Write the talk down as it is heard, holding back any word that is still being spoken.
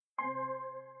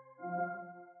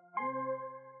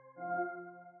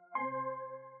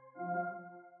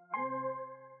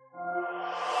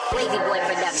Baby Boy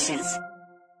Productions.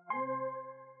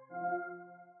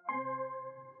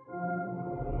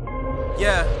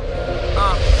 Yeah,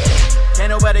 can't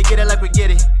nobody get it like we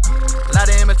get it. A lot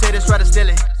of imitators try to steal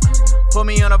it. Put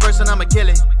me on a verse and I'ma kill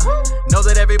it. Know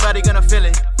that everybody gonna feel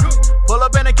it. Pull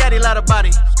up in a caddy, lot of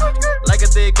body. Like a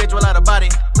thick bitch with a lot of body.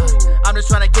 I'm just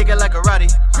trying to kick it like a Roddy.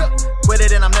 Quit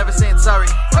it and I'm never saying sorry.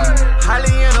 Highly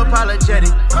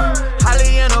unapologetic.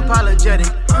 Highly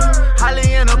unapologetic. Highly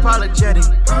unapologetic.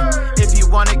 If you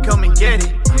want it, come and get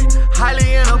it.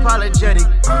 Highly unapologetic.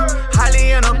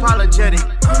 Highly unapologetic.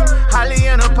 Highly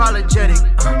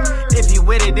unapologetic. If you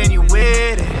with it, then you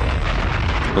with it.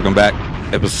 Welcome back.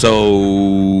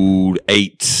 Episode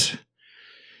 8.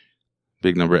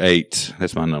 Big number 8.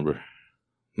 That's my number.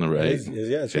 Number 8.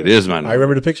 It is my number. I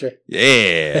remember the picture.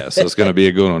 Yeah. So it's going to be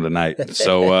a good one tonight.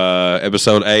 So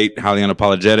episode 8, Highly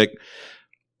Unapologetic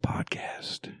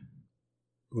Podcast.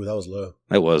 Ooh, that was low.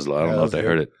 That was low. I don't know if they good.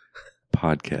 heard it.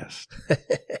 Podcast.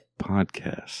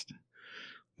 Podcast.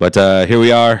 But here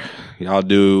we are. Y'all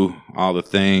do all the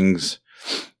things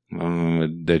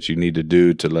that you need to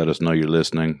do to let us know you're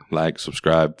listening. Like,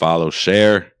 subscribe, follow,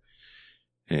 share.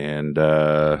 And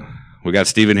we got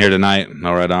Steven here tonight.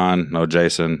 No Red On, no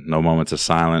Jason, no moments of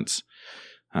silence.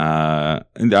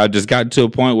 And I just got to a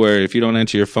point where if you don't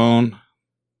answer your phone,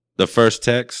 the first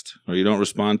text, or you don't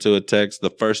respond to a text, the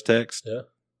first text, yeah,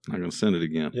 I'm going to send it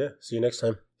again. Yeah, see you next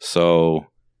time. So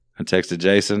I texted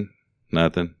Jason,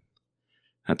 nothing.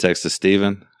 I texted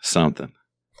Steven, something.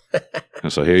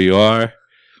 And so here you are.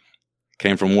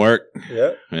 Came from work.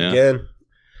 Yeah. Again.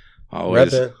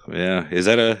 Always. Reppin'. Yeah. Is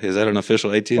that an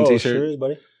official AT&T shirt? Sure is,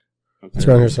 buddy. Okay. It's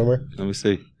around here somewhere. Let me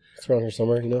see. It's around here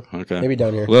somewhere, you know. Okay. Maybe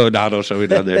down here. Well, no, don't show me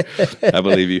down there. I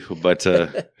believe you. But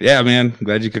yeah, man,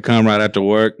 glad you could come right after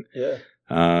work. Yeah.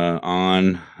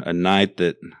 On a night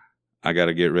that I got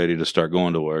to get ready to start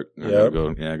going to work. I got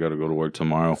to go to work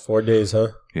tomorrow. 4 days, huh?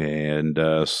 And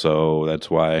so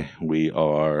that's why we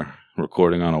are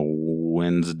recording on a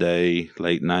Wednesday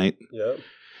late night. Yep.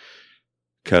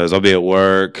 Because I'll be at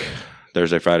work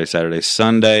Thursday, Friday, Saturday,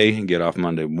 Sunday, and get off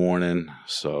Monday morning.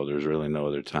 So there's really no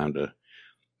other time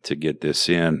to get this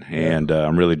in. Yeah. And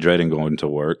I'm really dreading going to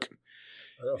work.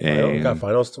 We got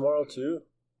finals tomorrow, too.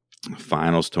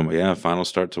 Finals tomorrow. Yeah, finals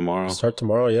start tomorrow. Start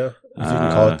tomorrow, yeah. If you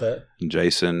can call it that.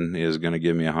 Jason is going to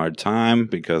give me a hard time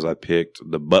because I picked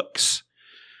the Bucks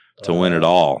to win it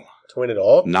all. To win it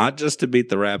all? Not just to beat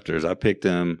the Raptors. I picked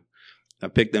them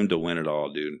to win it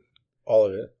all, dude. All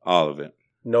of it? All of it.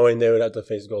 Knowing they would have to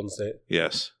face Golden State?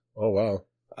 Yes. Oh, wow.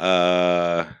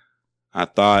 I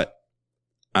thought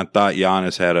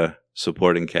Giannis had a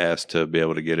supporting cast to be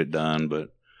able to get it done,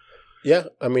 but yeah,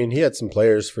 I mean, he had some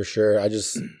players for sure.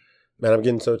 Man, I'm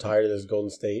getting so tired of this Golden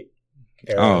State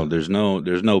era. Oh, there's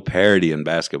no parity in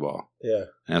basketball. Yeah.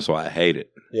 And that's why I hate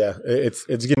it. Yeah, it's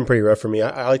getting pretty rough for me.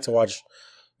 I like to watch,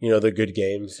 the good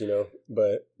games,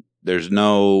 but there's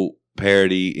no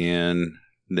parity in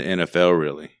the NFL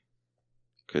really.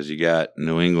 Because you got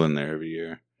New England there every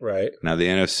year. Right. Now, the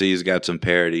NFC's got some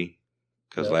parity.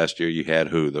 Because last year you had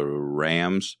who? The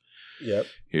Rams. Yep.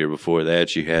 Year before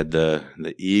that, you had the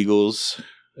Eagles.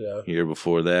 Yeah. Year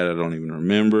before that, I don't even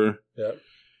remember. Yep.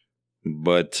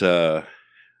 But,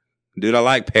 dude, I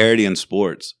like parity in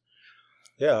sports.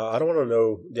 Yeah, I don't want to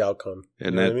know the outcome.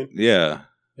 And what I mean? Yeah.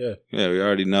 Yeah. Yeah, we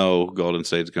already know Golden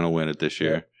State's going to win it this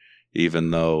year. Yeah.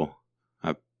 Even though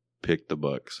I picked the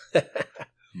Bucks.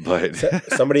 But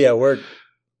somebody at work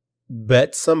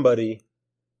bet somebody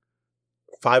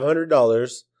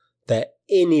 $500 that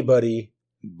anybody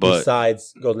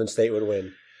besides Golden State would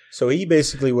win. So he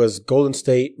basically was Golden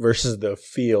State versus the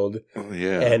field.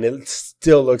 Yeah. And it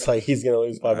still looks like he's going to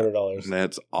lose $500.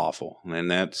 That's awful. And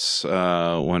that's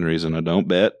one reason I don't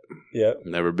bet. Yeah.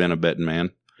 Never been a betting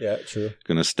man. Yeah, true.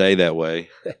 Going to stay that way.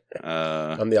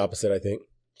 I'm the opposite, I think.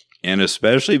 And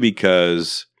especially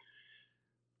because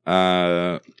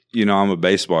I'm a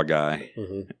baseball guy,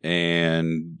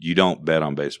 and you don't bet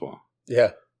on baseball.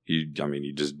 Yeah. You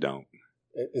just don't.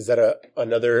 Is that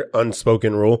another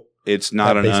unspoken rule? It's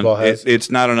not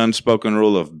it's not an unspoken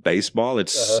rule of baseball.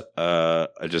 It's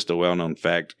just a well-known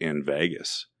fact in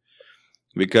Vegas.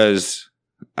 Because,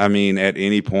 at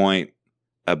any point,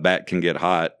 a bat can get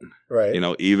hot. Right.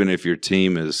 Even if your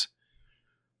team is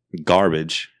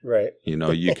garbage. Right.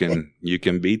 You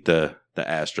can beat the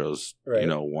Astros, right.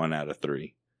 1 out of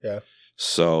 3. Yeah.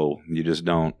 So you just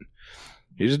don't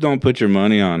put your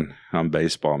money on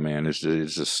baseball, man. It's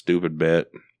a stupid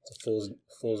bet. It's a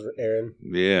fool's errand.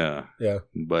 Yeah. Yeah.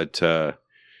 But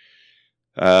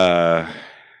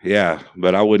yeah,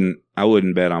 but I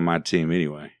wouldn't bet on my team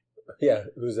anyway. Yeah,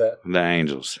 who's that? The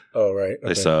Angels. Oh, right. Okay.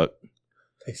 They suck.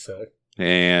 They suck.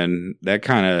 And that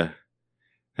kind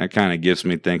of gets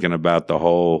me thinking about the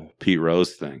whole Pete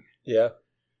Rose thing. Yeah.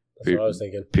 That's what I was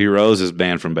thinking. Pete Rose is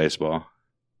banned from baseball.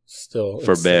 Still.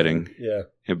 For betting. Yeah.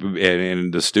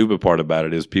 And the stupid part about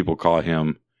it is people call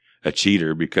him a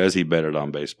cheater because he betted on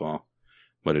baseball.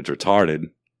 But it's retarded.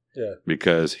 Yeah.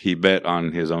 Because he bet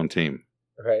on his own team.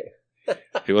 Right.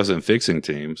 He wasn't fixing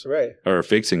teams. Right. Or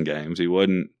fixing games. He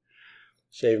wasn't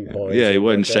shaving points. Yeah, he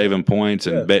wasn't shaving points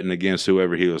and betting against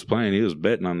whoever he was playing. He was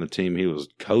betting on the team he was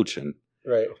coaching.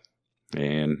 Right.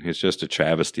 And it's just a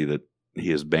travesty that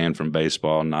he is banned from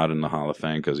baseball, not in the Hall of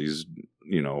Fame, because he's,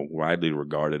 widely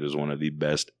regarded as one of the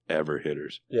best ever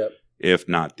hitters. Yep. If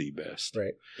not the best.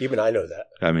 Right. Even I know that.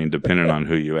 I mean, depending on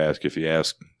who you ask. If you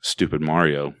ask stupid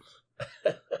Mario,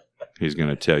 he's going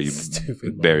to tell you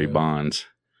Barry Bonds.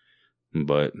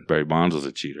 But Barry Bonds was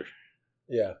a cheater.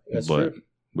 Yeah, that's true.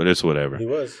 But it's whatever. He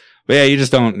was. But yeah,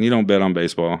 you don't bet on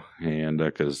baseball, and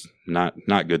because not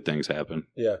good things happen.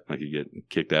 Yeah, like you get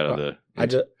kicked out of the. I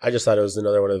just thought it was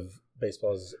another one of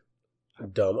baseball's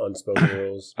dumb unspoken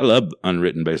rules. I love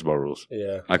unwritten baseball rules.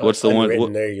 Yeah, like what's the one?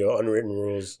 There you go, unwritten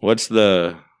rules. What's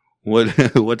the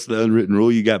unwritten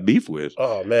rule you got beef with?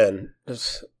 Oh man,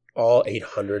 there's all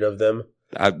 800 of them.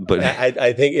 I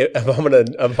think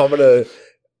if I'm gonna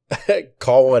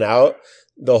call one out,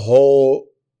 the whole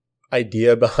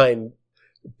idea behind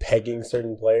pegging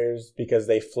certain players because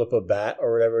they flip a bat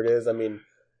or whatever it is. I mean,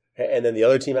 and then the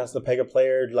other team has to peg a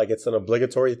player like it's an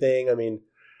obligatory thing. I mean,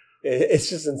 it's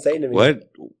just insane to me.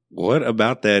 What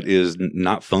about that is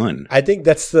not fun? I think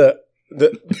that's the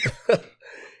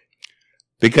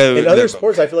because in other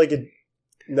sports, I feel like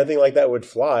nothing like that would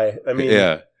fly. I mean,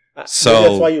 yeah. So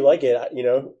that's why you like it,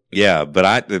 Yeah, but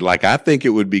I think it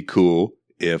would be cool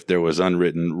if there was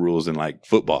unwritten rules in like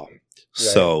football. Right.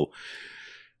 So,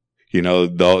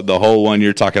 the whole one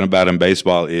you're talking about in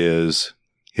baseball is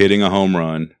hitting a home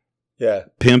run. Yeah.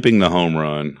 Pimping the home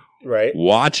run. Right.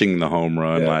 Watching the home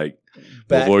run,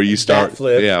 before you start. Bat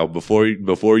flip. Yeah.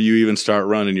 Before you even start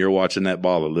running, you're watching that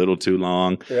ball a little too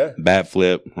long. Yeah. Bat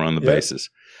flip, run the bases.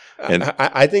 And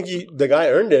I think the guy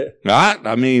earned it.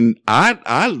 I'm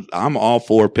all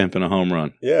for pimping a home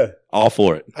run. Yeah. All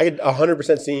for it. I could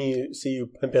 100% see you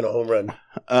pimping a home run.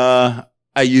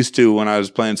 I used to when I was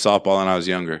playing softball and I was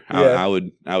younger. Yeah.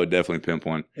 I would definitely pimp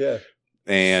one. Yeah.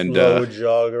 And slow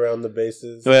jog around the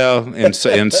bases. Well, in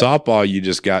softball, you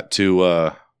just got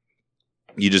to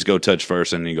you just go touch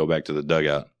first and then you go back to the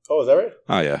dugout. Oh, is that right?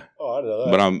 Oh yeah. Oh, I didn't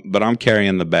know that. But I'm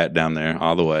carrying the bat down there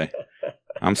all the way.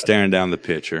 I'm staring down the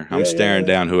pitcher. I'm staring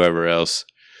down whoever else.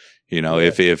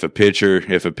 If a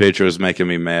pitcher is making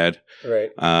me mad,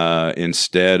 right?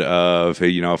 Instead of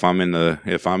if I'm in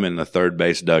the third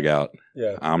base dugout,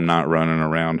 yeah, I'm not running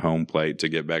around home plate to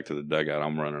get back to the dugout.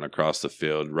 I'm running across the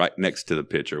field right next to the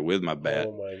pitcher with my bat.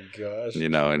 Oh my gosh!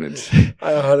 And it's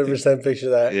I 100% picture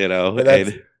that.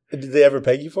 Did they ever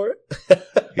peg you for it?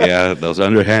 Yeah, those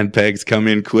underhand pegs come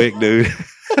in quick, dude.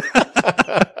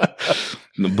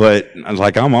 But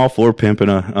I'm all for pimping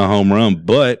a home run,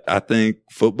 but I think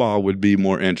football would be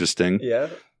more interesting. Yeah.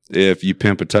 If you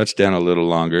pimp a touchdown a little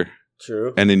longer.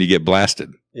 True. And then you get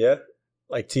blasted. Yeah.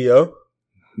 Like T.O.?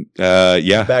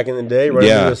 Yeah. Back in the day, running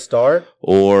to a star?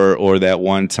 Or that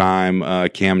one time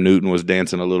Cam Newton was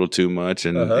dancing a little too much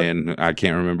and I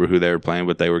can't remember who they were playing,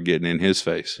 but they were getting in his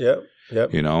face. Yep.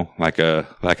 Like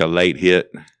a late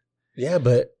hit. Yeah,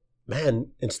 but man,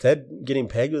 instead getting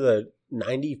pegged with a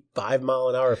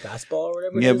 95-mile-an-hour fastball or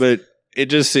whatever. Yeah, but it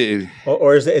just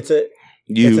or is it's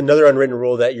another unwritten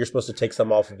rule that you're supposed to take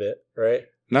some off of it, right?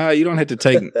 No, you don't have to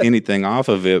take anything off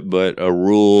of it, but a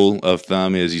rule of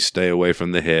thumb is you stay away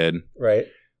from the head. Right.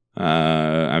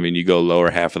 You go lower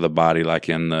half of the body, like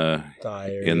in the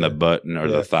thigh area. In the button or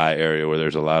the thigh area where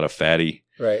there's a lot of fatty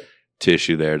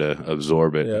tissue there to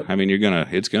absorb it. Yep.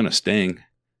 It's gonna sting.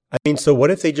 So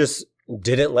what if they just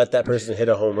didn't let that person hit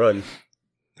a home run?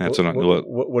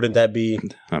 Wouldn't that be?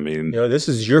 This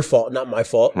is your fault, not my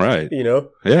fault, right?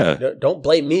 Yeah. Don't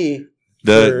blame me.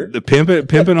 The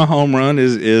pimping a home run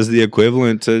is the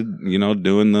equivalent to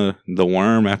doing the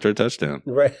worm after a touchdown,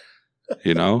 right?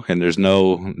 And there's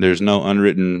no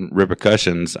unwritten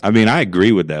repercussions. I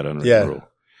agree with that unwritten rule.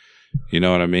 You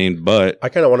know what I mean? But I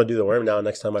kind of want to do the worm now.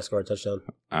 Next time I score a touchdown,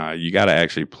 you got to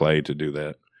actually play to do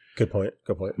that. Good point.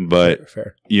 But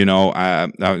fair.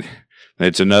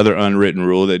 It's another unwritten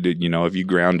rule that if you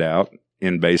ground out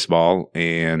in baseball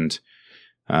and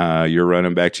you're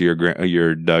running back to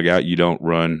your dugout, you don't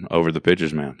run over the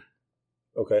pitcher's mound.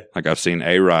 Okay. Like I've seen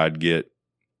A-Rod get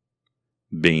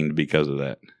beamed because of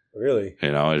that. Really?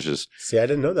 It's just... See, I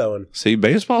didn't know that one. See,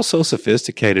 baseball's so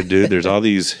sophisticated, dude. There's all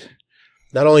these...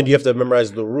 Not only do you have to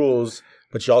memorize the rules,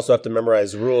 but you also have to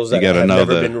memorize rules that You got to have know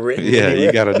never the been written. yeah. anywhere.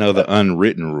 You got to know the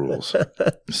unwritten rules.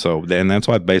 So then that's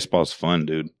why baseball's fun,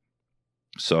 dude.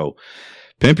 So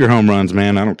pimp your home runs,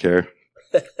 man. I don't care,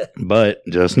 but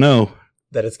just know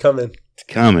that it's coming. it's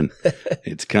coming.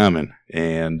 It's coming.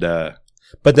 And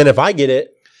But then if I get it,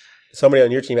 somebody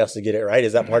on your team has to get it, right?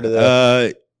 Is that part of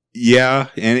the? yeah,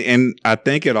 and I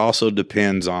think it also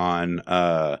depends on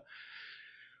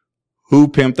who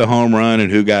pimped the home run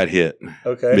and who got hit.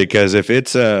 Okay. Because if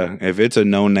it's a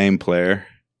no name player,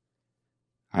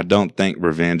 I don't think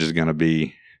revenge is going to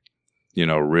be,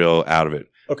 real out of it.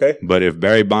 Okay. But if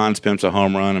Barry Bonds pimps a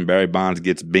home run and Barry Bonds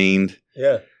gets beamed,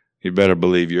 Yeah. you better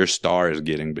believe your star is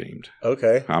getting beamed.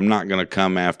 Okay. I'm not going to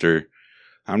come after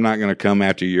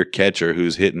your catcher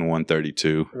who's hitting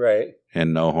 132 Right.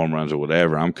 and no home runs or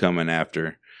whatever. I'm coming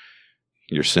after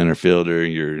your center fielder,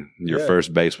 your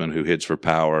first baseman who hits for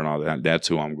power and all that. That's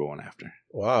who I'm going after.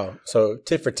 Wow. So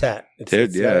tit for tat.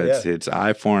 It's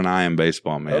eye for an eye in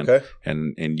baseball, man. Okay.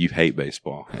 And you hate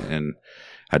baseball, and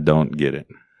I don't get it.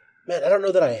 Man, I don't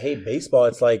know that I hate baseball.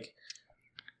 It's like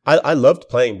I loved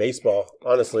playing baseball.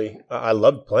 Honestly, I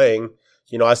loved playing.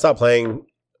 I stopped playing.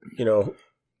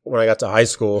 When I got to high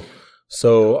school,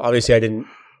 so obviously I didn't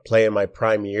play in my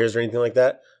prime years or anything like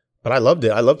that. But I loved it.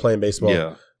 I love playing baseball.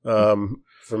 Yeah.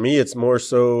 For me, it's more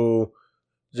so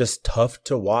just tough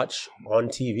to watch on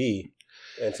TV.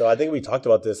 And so I think we talked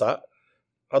about this. I'd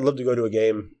love to go to a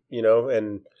game,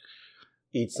 and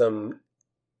eat some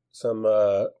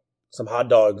hot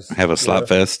dogs. Have a slap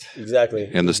fest. Exactly.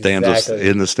 In the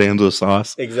stands with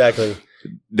sauce. Exactly.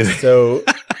 So,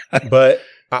 but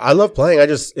I love playing.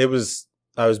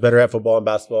 I was better at football and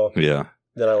basketball Yeah.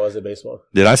 than I was at baseball.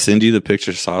 Did I send you the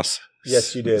picture sauce?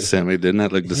 Yes, you did. Sent me. Didn't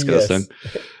that look disgusting?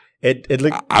 Yes. It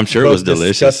looked. I'm sure it was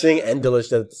delicious. Disgusting and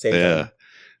delicious at the same time. Yeah.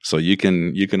 So you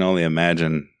can only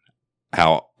imagine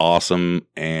how awesome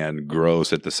and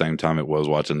gross at the same time it was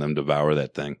watching them devour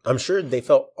that thing. I'm sure they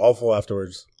felt awful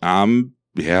afterwards.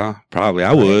 Yeah, probably.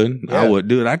 I would. Yeah. I would,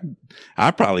 dude.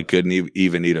 I probably couldn't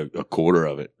even eat a quarter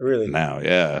of it. Really? Now,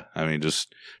 yeah. I mean,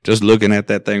 just looking at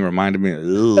that thing reminded me,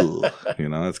 ugh,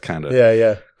 that's kind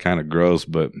of kind of gross.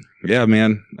 But yeah,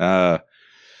 man.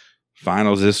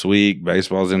 Finals this week.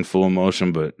 Baseball's in full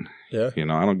motion, but yeah,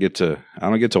 I don't get to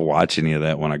watch any of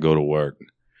that when I go to work.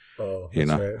 Oh,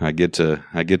 Right. I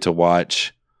I get to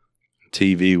watch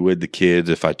TV with the kids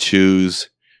if I choose.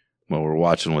 Well, we're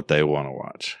watching what they want to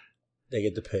watch. They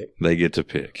get to pick. They get to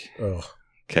pick. Oh,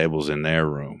 Cable's in their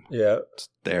room. yeah. It's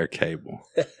their cable.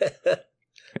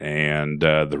 And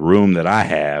the room that I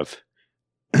have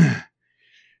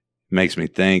makes me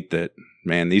think that,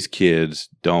 man, these kids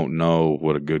don't know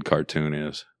what a good cartoon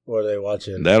is. What are they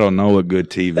watching? They don't know what good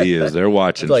TV is. They're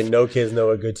watching. It's like no kids know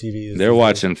what good TV is. They're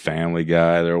watching Family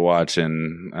Guy. They're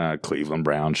watching Cleveland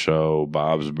Brown Show,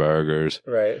 Bob's Burgers.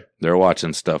 Right. They're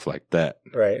watching stuff like that.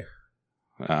 Right.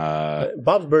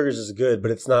 Bob's Burgers is good,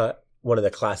 but it's not one of the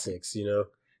classics,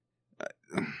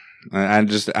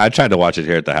 I tried to watch it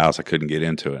here at the house. I couldn't get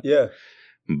into it. Yeah.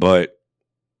 But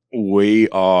we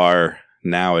are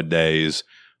nowadays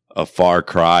a far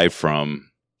cry from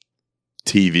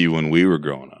TV when we were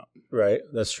growing up. Right.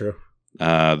 That's true.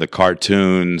 The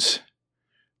cartoons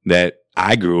that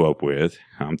I grew up with,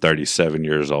 I'm 37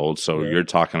 years old, so you're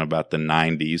talking about the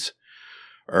 90s,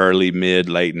 early, mid,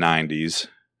 late 90s.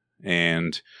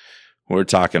 And we're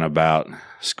talking about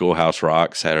Schoolhouse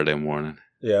Rock Saturday morning.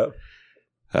 Yeah.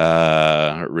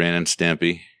 Ren and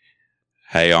Stimpy.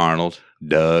 Hey Arnold.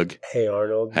 Doug. Hey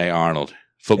Arnold.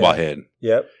 Football Head.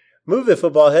 Yep. Move it,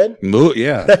 Football Head.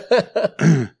 Yeah.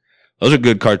 Those are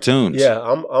good cartoons. Yeah,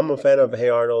 I'm a fan of Hey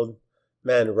Arnold.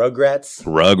 Man, Rugrats.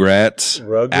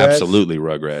 Absolutely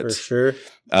Rugrats. For sure.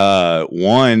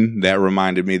 One that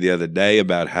reminded me the other day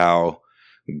about how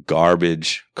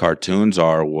garbage cartoons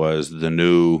was the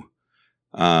new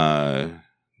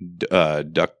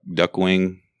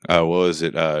Duckwing. What was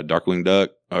it? Darkwing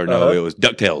Duck? Or no, it was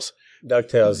DuckTales.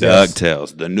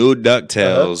 DuckTales. The new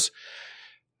DuckTales.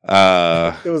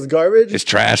 It was garbage? It's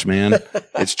trash, man.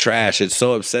 It's trash. It's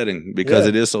so upsetting because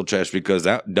it is so trash because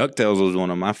DuckTales was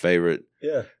one of my favorite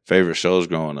shows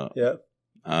growing up.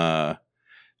 Yeah.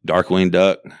 Darkwing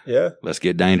Duck. Yeah. Let's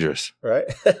Get Dangerous. Right.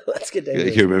 Let's Get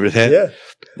Dangerous. You remember that? Yeah.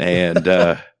 And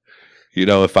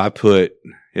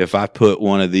if I put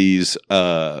one of these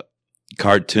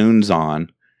cartoons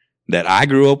on that I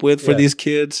grew up with for these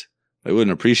kids, they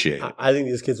wouldn't appreciate it. I think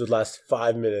these kids would last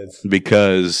 5 minutes.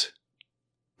 Because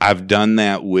I've done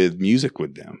that with music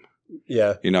with them.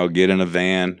 Yeah. Get in a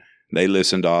van. They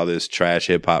listen to all this trash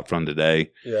hip hop from today.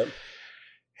 Yep.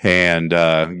 And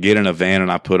get in a van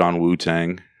and I put on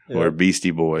Wu-Tang. or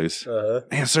Beastie Boys. Uh-huh.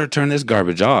 Man, sir, turn this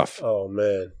garbage off. Oh,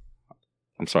 man.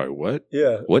 I'm sorry, what?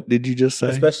 Yeah. What did you just say?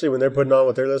 Especially when they're putting on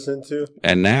what they're listening to.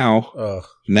 And now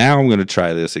I'm going to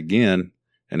try this again.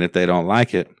 And if they don't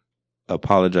like it,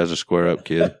 apologize or square up,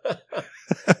 kid.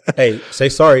 Hey, say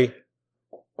sorry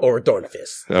or we're throwing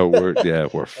fists. We're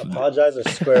Apologize or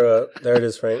square up. There it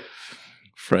is, Frank.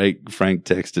 Frank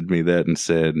texted me that and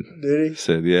said, did he?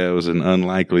 Said, yeah, it was an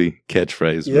unlikely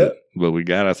catchphrase, but we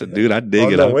got it. I said, dude, I dig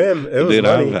on it. The whim. It was dude,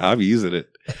 funny. I'm using it.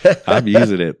 I'm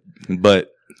using it.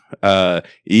 But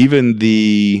even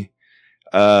the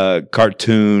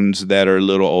cartoons that are a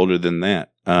little older than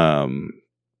that, Tom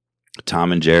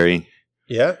and Jerry.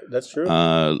 Yeah, that's true.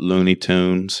 Looney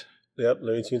Tunes. Yep,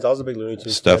 Looney Tunes. I was a big Looney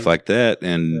Tunes stuff fan. like that.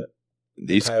 And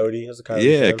these Coyote. Was a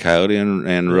Coyote fan. Coyote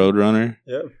and Roadrunner.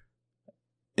 Yeah.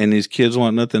 And these kids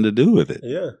want nothing to do with it.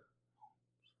 Yeah.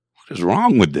 What is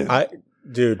wrong with them?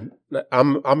 Dude,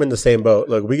 I'm in the same boat.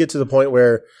 Look, we get to the point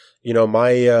where, you know,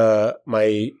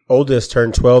 my oldest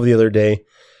turned 12 the other day,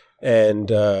 and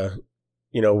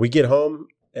you know, we get home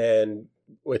and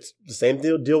it's the same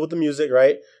deal with the music,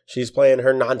 right? She's playing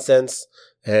her nonsense,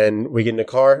 and we get in the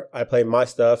car. I play my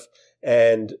stuff,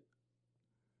 and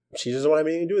she doesn't want to have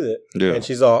anything to do with it. Yeah. And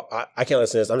she's all, I can't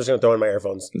listen to this. I'm just gonna throw in my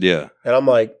earphones. Yeah. And I'm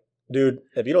like, dude,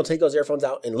 if you don't take those earphones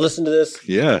out and listen to this,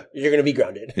 you're going to be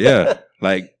grounded. Yeah.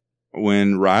 Like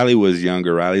when Riley was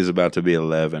younger, Riley's about to be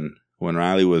 11. When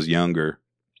Riley was younger,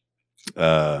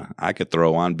 I could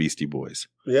throw on Beastie Boys.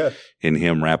 Yeah. And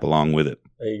him rap along with it.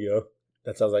 There you go.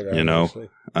 That sounds like Riley, you know,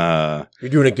 you're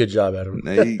doing a good job, Adam.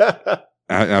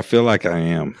 I feel like I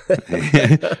am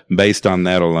based on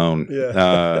that alone.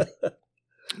 Yeah.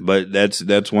 But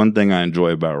that's one thing I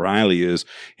enjoy about Riley is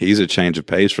he's a change of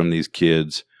pace from these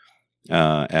kids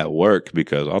at work,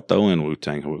 because I'll throw in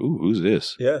Wu-Tang. Ooh, who's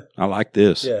this? Yeah. I like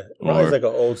this. Yeah. Riley's like an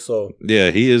old soul.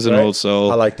 Yeah, he is an old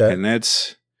soul. I like that. And I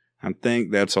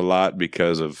think that's a lot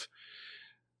because of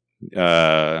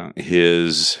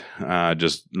his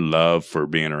just love for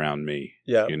being around me.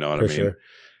 Yeah. You know what I mean?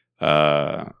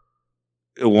 Sure.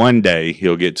 One day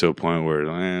he'll get to a point where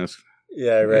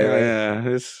yeah, right. Yeah,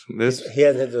 this he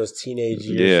hasn't hit those teenage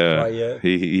years quite yet.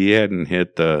 He hadn't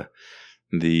hit the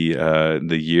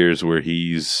years where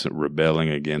he's rebelling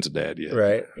against dad yet.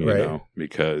 Right. You know,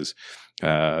 because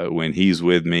when he's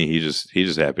with me, he's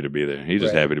just happy to be there. He's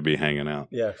just happy to be hanging out.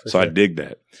 Yeah. So sure. I dig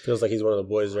that. Feels like he's one of the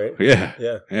boys, right? Yeah.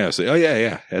 Yeah. Yeah. So,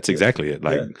 that's exactly it.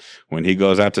 Like when he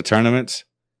goes out to tournaments,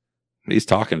 he's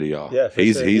talking to y'all. Yeah.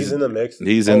 He's in the mix.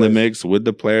 He's always in the mix with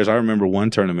the players. I remember one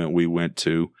tournament we went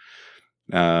to.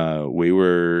 Grinches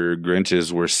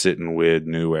were sitting with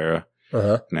New Era.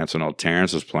 Uh-huh. And that's when old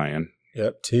Terrence was playing.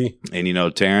 Yep, T. And you know,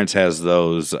 Terrence has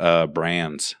those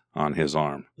brands on his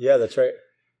arm. Yeah, that's right.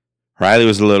 Riley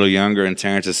was a little younger, and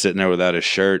Terrence is sitting there without his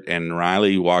shirt, and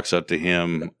Riley walks up to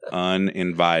him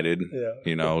uninvited,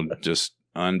 you know, just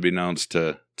unbeknownst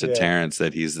to Terrence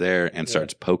that he's there, and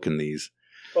starts poking these.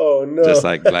 Oh, no. Just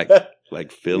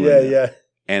like feeling them. Yeah.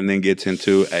 And then gets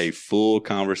into a full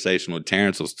conversation with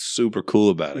Terrence. Was super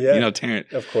cool about it. Yeah. You know,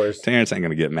 Terrence. Of course. Terrence ain't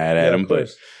going to get mad at him, but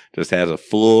just has a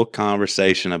full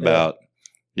conversation about,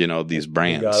 you know, these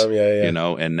brands. You got him, yeah. You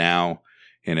know, and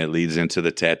it leads into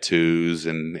the tattoos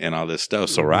and all this stuff.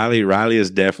 So Riley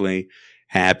is definitely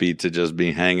happy to just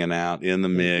be hanging out in the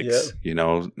mix, you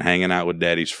know, hanging out with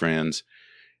daddy's friends.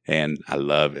 And I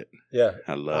love it. Yeah.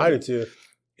 I do too.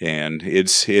 And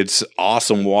it's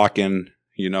awesome walking,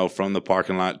 you know, from the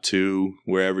parking lot to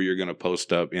wherever you're going to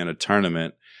post up in a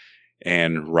tournament,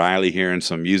 and Riley hearing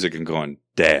some music and going,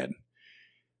 "Dad,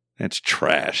 that's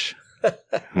trash." I'm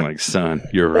like, "Son,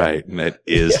 you're right. That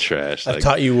is trash." I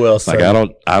taught you well, son. Like,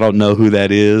 I don't know who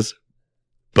that is,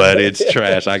 but it's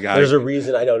trash. There's a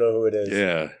reason I don't know who it is.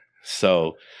 Yeah.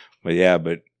 So, but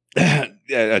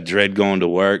I dread going to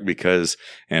work because,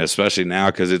 and especially now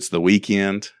because it's the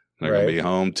weekend. They're going to be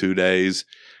home 2 days.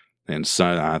 And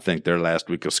I think their last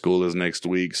week of school is next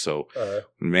week. So,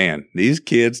 man, these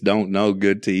kids don't know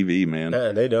good TV, man.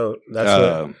 Man, they don't.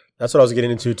 That's what I was getting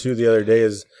into, too, the other day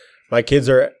is my kids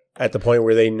are at the point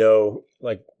where they know,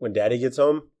 like, when daddy gets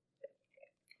home,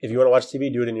 if you want to watch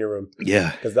TV, do it in your room.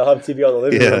 Yeah. Because they'll have TV on the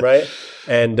living room, right?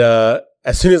 And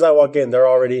as soon as I walk in, they're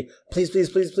already, please,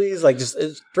 like, just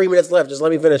it's 3 minutes left. Just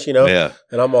let me finish, you know? Yeah.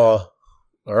 And I'm all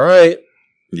right.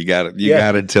 You got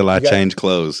it until I change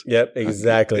clothes. Yep,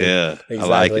 exactly. Yeah, exactly. I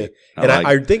like it.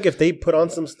 I think if they put on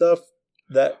some stuff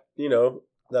that, you know,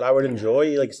 that I would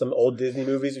enjoy, like some old Disney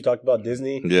movies, we talked about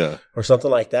Disney, or something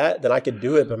like that, then I could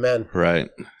do it. But man,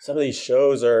 some of these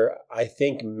shows are, I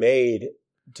think, made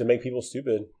to make people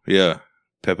stupid. Yeah,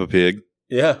 Peppa Pig.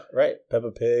 Yeah, right.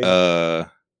 Peppa Pig.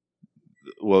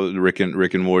 Rick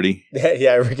and Morty.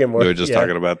 Yeah, Rick and Morty. We were just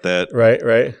talking about that.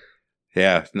 Right.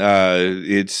 Yeah,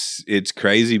 it's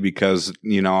crazy because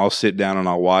I'll sit down and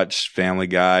I'll watch Family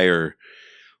Guy or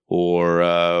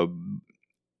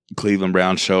Cleveland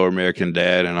Brown Show or American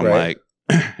Dad, and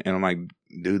I'm like,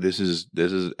 dude, this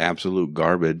is absolute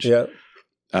garbage. Yeah.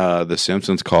 The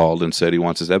Simpsons called and said he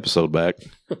wants his episode back.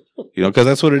 Because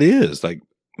that's what it is.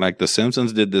 Like the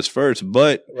Simpsons did this first,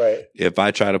 but if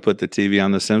I try to put the TV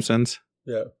on the Simpsons,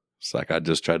 it's like I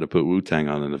just tried to put Wu-Tang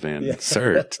on in the van. Yeah.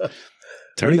 Sir,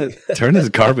 turn this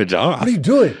garbage off. What are you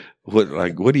doing?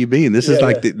 What do you mean? This is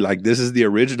this is the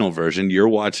original version. You're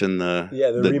watching the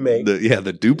remake,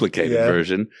 the duplicated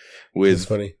version with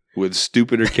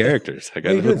stupider characters. What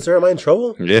are you doing, sir? Am I in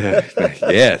trouble? Yeah,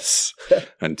 yes.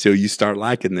 Until you start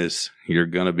liking this, you're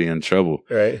gonna be in trouble.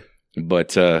 Right.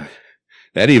 But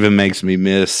that even makes me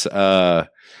miss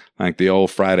like the old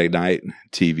Friday night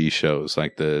TV shows,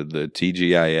 like the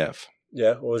TGIF.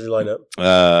 Yeah. What was your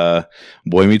lineup?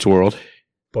 Boy Meets World.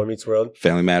 Boy Meets World.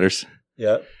 Family Matters.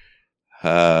 Yeah.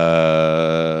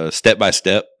 Step by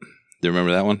Step. Do you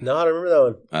remember that one? No, I don't remember that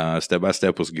one. Step by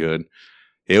Step was good.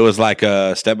 It was like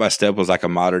Step by Step was like a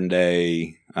modern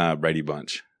day Brady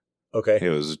Bunch. Okay. It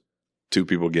was 2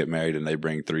 people get married and they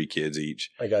bring 3 kids each.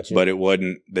 I got you. But it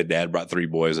wasn't the dad brought 3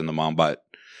 boys and the mom bought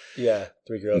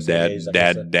 3 girls.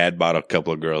 Dad bought a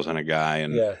couple of girls and a guy,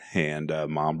 and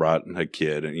mom brought a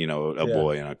kid and a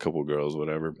boy and a couple of girls,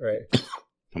 whatever. Right.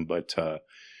 But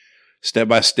Step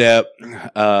by Step.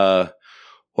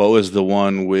 What was the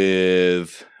one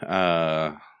with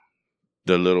the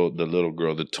little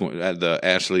girl, the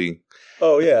Ashley?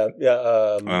 Oh yeah.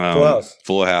 Full House.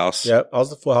 Full House. Yeah, I was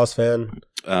the Full House fan.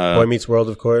 Boy Meets World,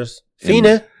 of course.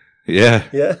 Fina. Yeah.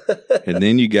 And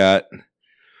then you got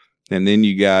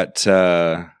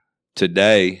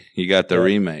today. You got the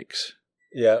remakes.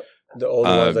 Yeah, the old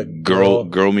ones, like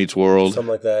Girl Meets World,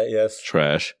 something like that. Yes.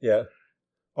 Trash. Yeah.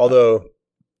 Although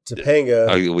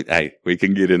Topanga, we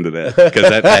can get into that because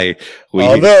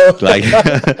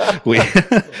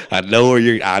I know where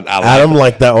you're. Adam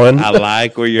liked that one. I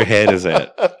like where your head is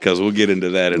at because we'll get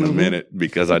into that in a minute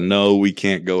because I know we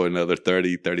can't go another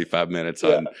 30, 35 minutes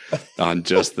on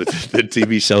just the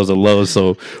TV shows alone.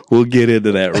 So we'll get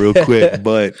into that real quick.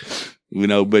 But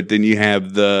but then you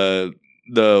have the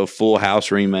Full House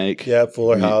remake. Yeah,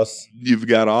 Fuller House. You've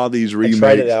got all these remakes.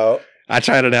 I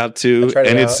tried it out.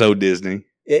 It's so Disney.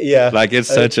 Yeah, like it's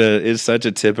such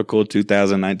a typical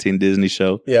 2019 Disney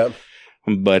show. Yeah,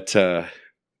 but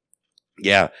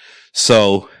yeah.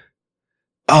 So,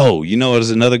 it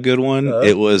was another good one.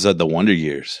 It was The Wonder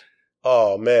Years.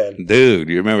 Oh man, dude,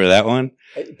 you remember that one?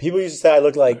 People used to say I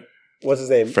look like what's his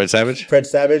name? Fred Savage,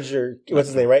 or what's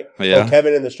his name? Right? Yeah, or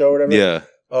Kevin in the show or whatever. Yeah.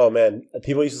 Oh man,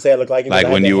 people used to say I look like him. Like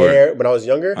when when I was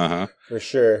younger, for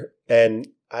sure. And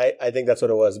I think that's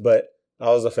what it was, but I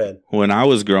was a fan. When I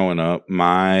was growing up,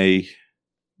 my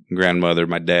grandmother,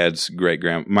 my dad's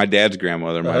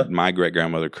grandmother, my great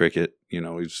grandmother Cricket,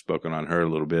 we've spoken on her a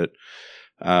little bit.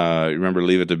 Remember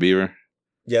Leave It to Beaver?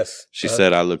 Yes. She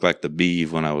said I looked like the Beav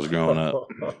when I was growing up.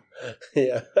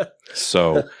 Yeah.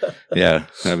 So, yeah,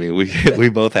 I mean, we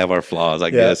both have our flaws. I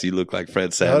guess you look like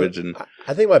Fred Savage, and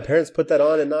I think my parents put that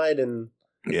on at night, and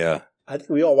I think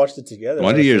we all watched it together.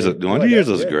 Wonder Years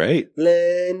was great.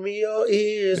 Lend me your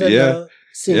ears and I'll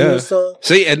sing you a song.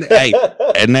 See, and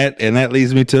that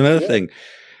leads me to another thing.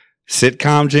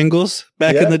 Sitcom jingles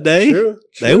back in the day,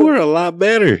 they were a lot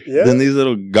better than these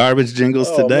little garbage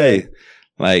jingles today. Man.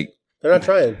 Like they're not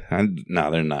trying.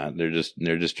 No, they're not. They're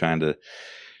just trying to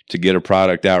get a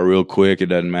product out real quick. It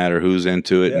doesn't matter who's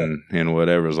into it and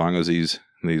whatever, as long as these.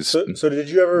 So did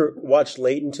you ever watch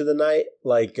Late Into the Night?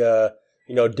 Like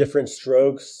Different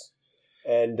Strokes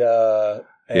and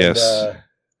yes.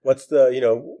 What's the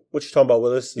what you're talking about,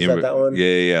 Willis? Is that one?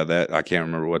 Yeah. That I can't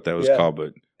remember what that was called,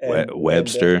 but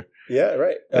Webster. Yeah,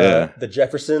 right. The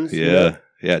Jeffersons. Yeah.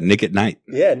 Yeah, Nick at Night.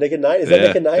 Yeah, Nick at Night. Is that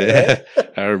Nick at Night? Yeah. Right?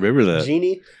 I remember that.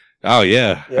 Genie. Oh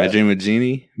yeah. I Dream of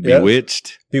Jeannie.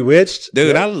 Bewitched.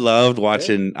 Dude, I loved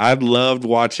watching. I loved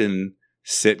watching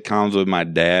sitcoms with my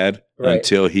dad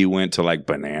until he went to like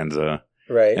Bonanza,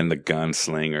 and The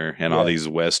Gunslinger, and all these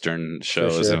Western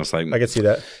shows, and it's like I can see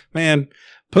that. Man,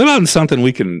 put on something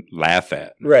we can laugh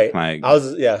at. Right. Like I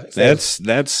was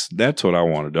that's what I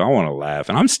want to do. I want to laugh,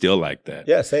 and I'm still like that.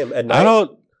 Yeah, same. At night. I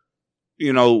don't.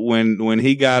 When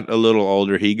he got a little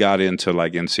older, he got into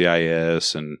like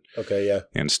NCIS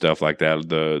and stuff like that.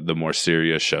 The more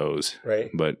serious shows, right?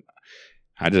 But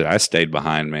I stayed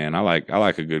behind, man. I like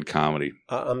a good comedy.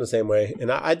 I'm the same way,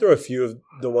 and I throw a few of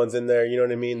the ones in there. You know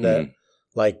what I mean? That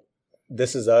like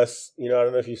This Is Us. You know, I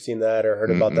don't know if you've seen that or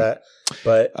heard about that,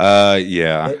 but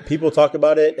yeah, people talk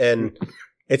about it, and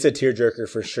it's a tearjerker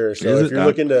for sure. So if you're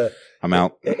looking to, I'm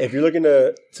out. If you're looking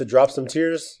to drop some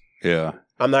tears, Yeah,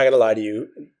 I'm not gonna lie to you.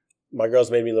 My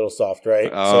girl's made me a little soft, right?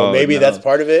 Oh, so maybe no. that's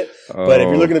part of it. Oh. But if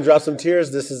you're looking to drop some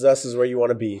tears, This Is Us is where you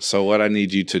want to be. So what I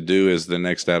need you to do is the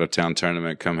next out of town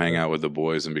tournament, come hang out with the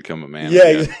boys and become a man. Yeah,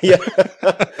 again.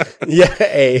 yeah.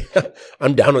 Hey,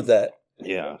 I'm down with that.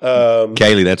 Yeah.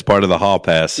 Kaylee, that's part of the hall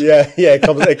pass. Yeah.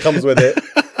 It comes with it.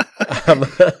 I'm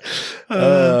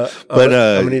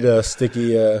gonna need a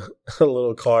sticky a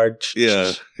little card.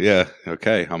 Yeah.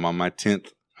 Okay. I'm on my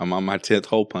 10th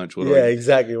hole punch.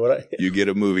 Exactly. You get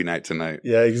a movie night tonight.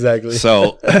 Yeah, exactly.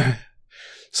 So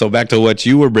back to what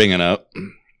you were bringing up.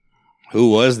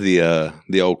 Who was the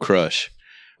old crush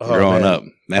growing up?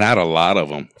 Man, I had a lot of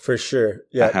them. For sure.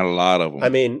 Yeah. I had a lot of them. I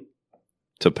mean,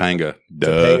 Topanga. Duh.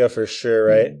 Topanga for sure,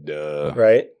 right? Duh.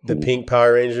 Right? The Pink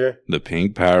Power Ranger. The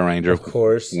Pink Power Ranger. Of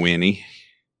course. Winnie.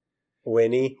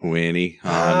 Winnie.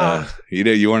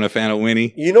 You weren't a fan of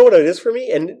Winnie? You know what it is for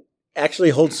me? And actually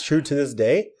holds true to this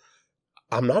day.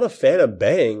 I'm not a fan of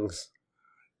bangs.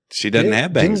 She doesn't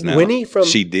have bangs now. Winnie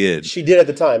She did. She did at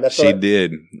the time. She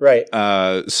did. Right.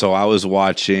 So I was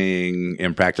watching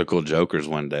Impractical Jokers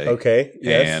one day. Okay.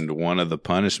 Yes. And one of the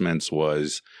punishments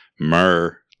was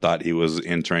Murr thought he was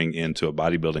entering into a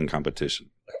bodybuilding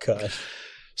competition. Gosh.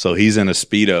 So he's in a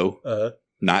Speedo,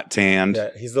 not tanned.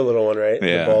 Yeah, he's the little one, right?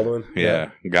 Yeah. The bald one.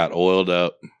 Yeah. Got oiled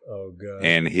up. Oh, God.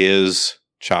 And his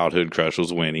childhood crush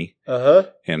was Winnie.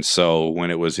 And so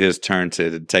when it was his turn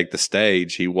to take the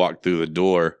stage, he walked through the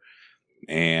door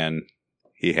and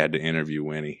he had to interview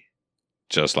Winnie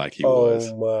just like he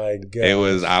was. Oh, my God. It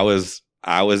was,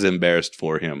 I was embarrassed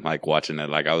for him, like watching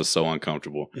it. Like I was so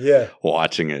uncomfortable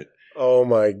watching it. Oh,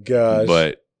 my gosh.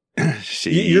 But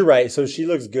you're right. So she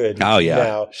looks good. Oh, yeah.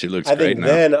 Now. She looks I great think now.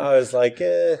 then I was like,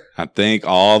 I think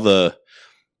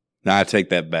I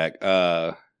take that back.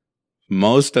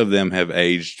 Most of them have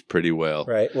aged pretty well.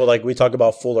 Right. Well, like we talk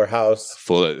about Fuller House.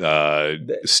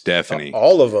 Stephanie.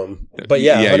 All of them. But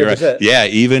yeah, 100%. You're right. Yeah,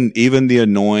 even the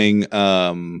annoying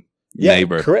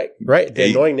neighbor. Correct. Right.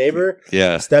 The annoying neighbor.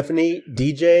 Yeah. Stephanie,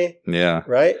 DJ. Yeah.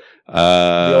 Right?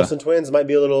 The Olsen twins might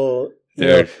be a little...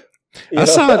 I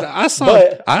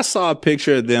saw a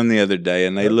picture of them the other day,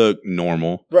 and they look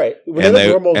normal. Right. When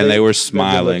they were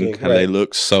smiling, and they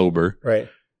look sober. Right.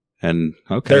 And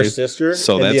okay, their sister,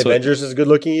 so and the Avengers is good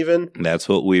looking. Even that's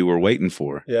what we were waiting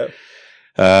for. Yeah.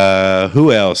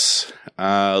 Who else?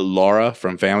 Laura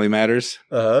from Family Matters.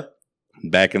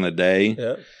 Back in the day,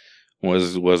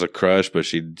 was a crush, but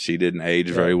she didn't age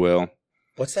very well.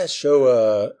 What's that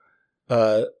show?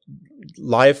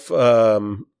 Life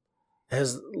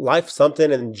has Life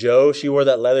something, and Joe. She wore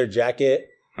that leather jacket.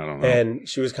 I don't know. And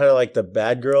she was kind of like the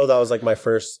bad girl. That was like my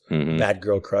first bad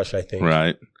girl crush, I think.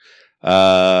 Right.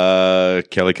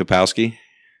 Kelly Kapowski.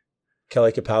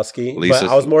 But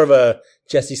I was more of a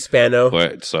Jesse Spano.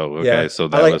 I'm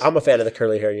a fan of the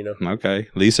curly hair, you know. Okay.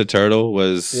 Lisa Turtle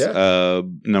was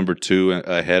number 2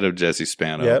 ahead of Jesse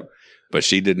Spano. Yep. But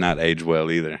she did not age well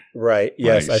either. Right.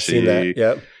 Yes, I've seen that.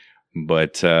 Yep.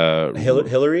 But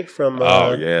Hillary from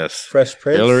Fresh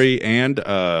Prince. Hillary and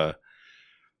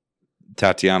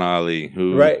Tatiana Ali.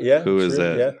 Who is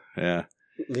that? Yeah.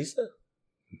 Lisa?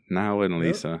 No, it wasn't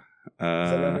Lisa. Is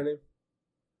that not her name?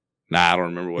 Nah, I don't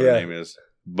remember what her name is.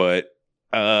 But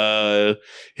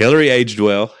Hillary aged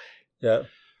well. Yeah.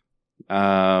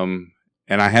 And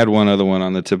I had one other one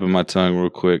on the tip of my tongue real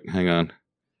quick. Hang on.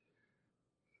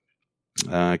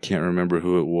 I can't remember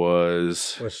who it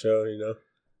was. What show, you know?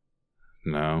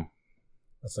 No.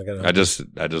 That's not gonna happen.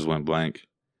 I just went blank.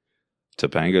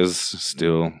 Topanga's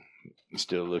still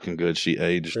looking good. She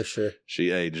aged. For sure.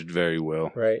 She aged very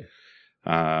well. Right.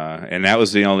 And that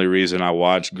was the only reason I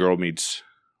watched Girl Meets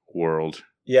World.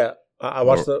 Yeah. I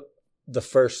watched the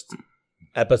first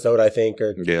episode, I think,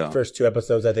 or first 2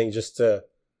 episodes, I think, just to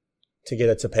get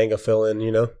a Topanga fill in,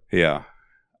 you know? Yeah.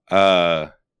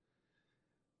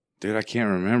 Dude, I can't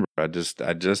remember. I just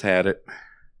had it.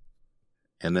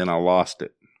 And then I lost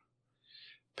it.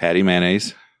 Patty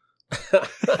Mayonnaise.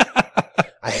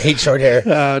 I hate short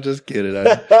hair. Just kidding.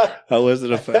 I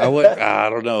wasn't a fan. I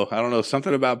don't know.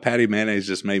 Something about Patty Mayonnaise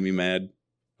just made me mad.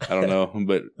 I don't know,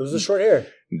 but it was the short hair.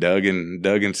 Doug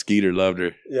and Skeeter loved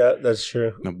her. Yeah, that's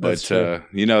true. But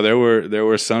there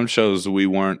were some shows we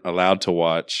weren't allowed to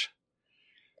watch.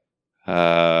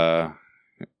 One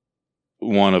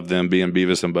of them being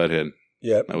Beavis and Butthead.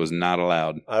 Yep. I was not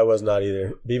allowed. I was not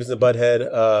either. Beavis and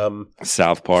Butthead.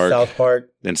 South Park.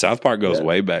 And South Park goes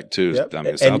way back, too. Yep. I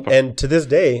mean, South Park. And to this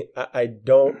day, I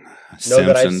don't know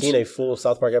that I've seen a full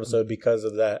South Park episode because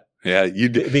of that. Yeah, you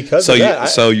did. Because so of that,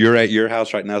 so you're at your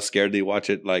house right now, scared to watch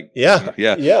it. Like,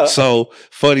 yeah. So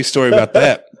funny story about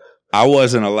that. I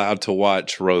wasn't allowed to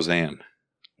watch Roseanne.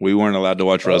 We weren't allowed to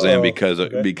watch Roseanne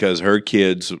because her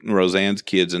kids, Roseanne's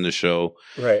kids in the show,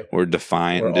 were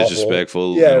defiant and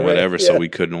disrespectful and whatever. So we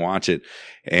couldn't watch it.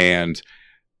 And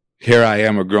here I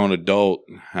am, a grown adult.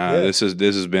 This has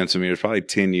been some years, probably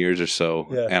 10 years or so.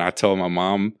 Yeah. And I told my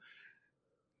mom,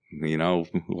 you know,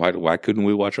 why couldn't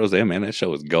we watch Roseanne? Man, that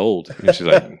show is gold. And she's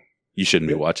like, you shouldn't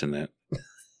be watching that.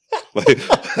 Like,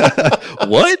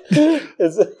 what?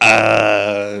 It's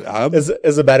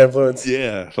a bad influence.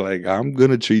 Yeah, like I'm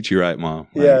gonna treat you right, Mom.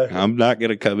 Like, yeah, I'm not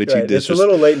gonna come at you It's a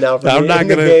little late now for I'm not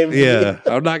gonna. Game. Yeah,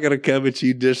 I'm not gonna come at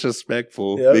you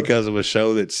disrespectful because of a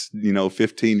show that's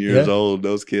 15 years old.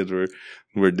 Those kids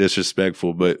were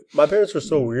disrespectful, but my parents were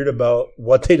so weird about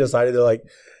what they decided to like.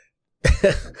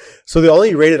 So the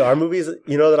only rated R movies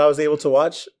that I was able to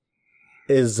watch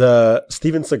is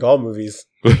Steven Seagal movies.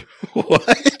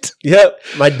 What? Yeah,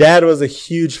 my dad was a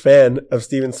huge fan of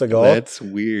Steven Seagal. That's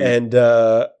weird. And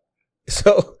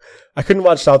so I couldn't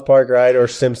watch South Park, right, or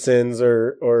Simpsons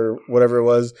or whatever it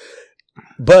was.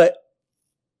 But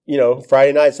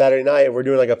Friday night, Saturday night, if we're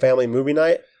doing like a family movie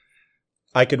night,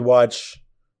 I could watch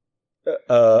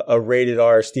a rated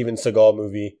R Steven Seagal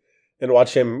movie and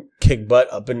watch him kick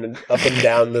butt up and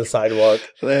down the sidewalk.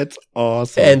 That's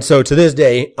awesome. And so to this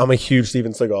day, I'm a huge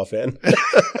Steven Seagal fan.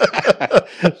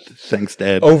 Thanks,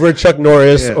 Dad. Over Chuck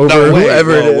Norris,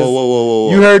 whoever it is.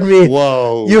 Whoa. You heard me.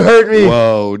 Whoa. You heard me.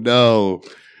 Whoa, no.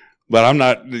 But I'm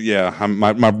not,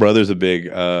 my brother's a big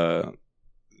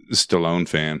Stallone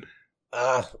fan.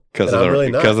 I'm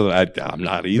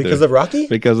not either. Because of Rocky?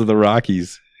 Because of the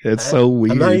Rockies. It's so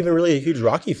weird. I'm not even really a huge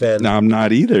Rocky fan. No, I'm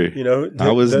not either. I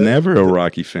was never a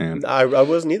Rocky fan. I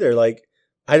wasn't either. Like,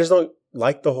 I just don't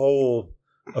like the whole,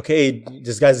 okay,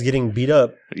 this guy's getting beat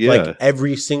up like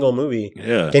every single movie.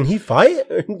 Yeah. Can he fight?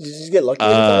 Did he just get lucky?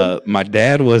 My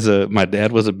dad was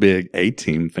a big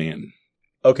A-Team fan.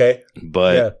 Okay.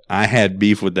 But I had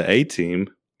beef with the A-Team.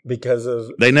 Because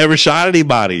of they never shot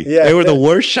anybody. Yeah. They were the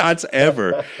worst shots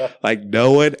ever. Like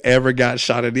no one ever got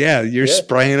shot at. Yeah, you're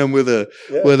spraying them with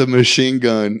a machine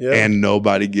gun and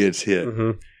nobody gets hit.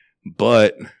 Mm-hmm.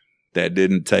 But that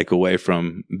didn't take away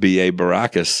from B.A.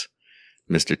 Baracus,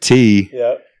 Mr. T,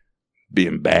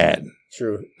 being bad.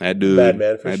 True. That dude, bad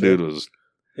man for that sure. dude was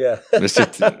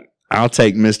Mr. T. I'll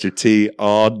take Mr. T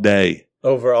all day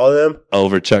over all of them.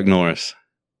 Over Chuck Norris.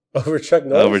 Over Chuck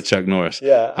Norris? Over Chuck Norris.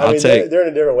 Yeah. I mean, they're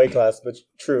in a different weight class, but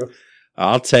true.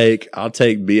 I'll take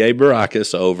B.A.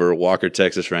 Baracus over Walker,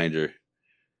 Texas Ranger.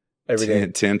 Every day.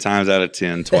 10 times out of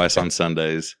 10, twice on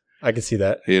Sundays. I can see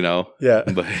that. Yeah.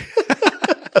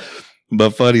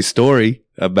 But funny story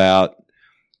about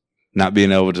not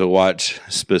being able to watch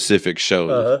specific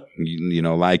shows. Uh-huh.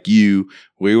 Like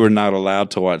we were not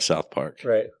allowed to watch South Park.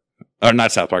 Right. Or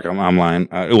not South Park. I'm lying.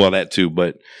 Well, that too,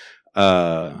 but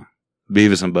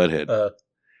Beavis and Butthead.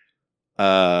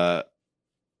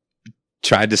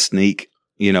 Tried to sneak,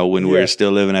 when we were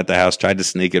still living at the house, tried to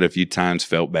sneak it a few times,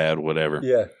 felt bad, whatever.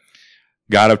 Yeah.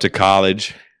 Got up to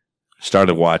college,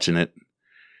 started watching it.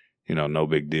 No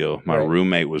big deal. My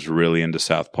roommate was really into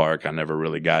South Park. I never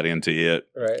really got into it.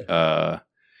 Right.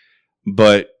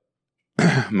 But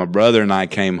my brother and I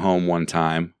came home one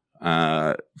time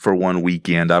for one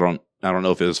weekend. I don't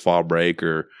know if it was fall break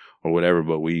or whatever,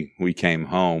 but we came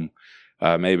home.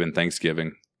 May have been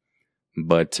Thanksgiving.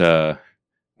 But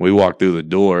we walked through the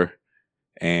door,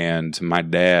 and my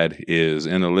dad is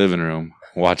in the living room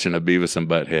watching a Beavis and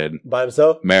Butthead by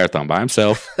himself marathon by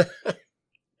himself.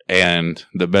 And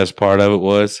the best part of it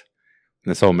was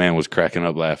this old man was cracking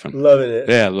up laughing, loving it.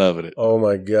 Yeah, loving it. Oh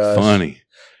my gosh, funny.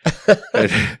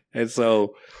 and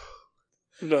so,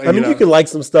 you can like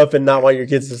some stuff and not want your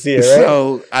kids to see it, right?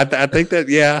 So I think that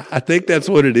I think that's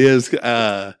what it is.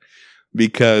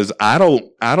 Because I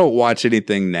don't watch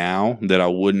anything now that I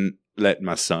wouldn't let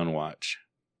my son watch.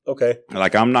 Okay.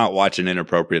 Like I'm not watching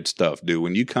inappropriate stuff, dude.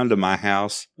 When you come to my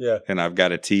house and I've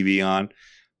got a TV on,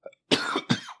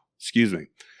 excuse me,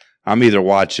 I'm either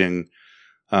watching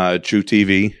True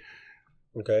TV.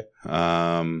 Okay.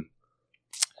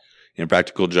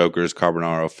 Impractical Jokers,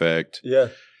 Carbonaro Effect. Yeah.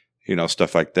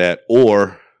 Stuff like that.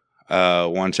 Or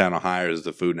one channel higher is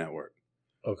the Food Network.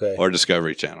 Okay. Or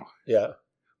Discovery Channel. Yeah.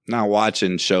 Not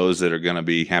watching shows that are going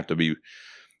to have to be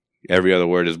every other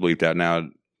word is bleeped out. Now,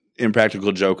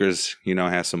 Impractical Jokers,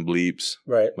 has some bleeps.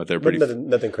 Right. But they're pretty...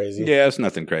 nothing crazy. Yeah, it's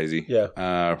nothing crazy.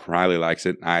 Yeah. Riley likes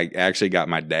it. I actually got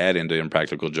my dad into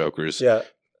Impractical Jokers. Yeah.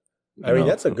 I mean,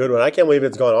 that's a good one. I can't believe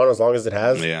it's gone on as long as it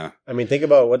has. Yeah. I mean, think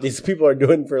about what these people are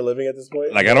doing for a living at this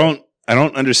point. Like, I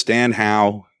don't understand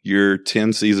how you're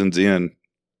 10 seasons in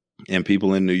and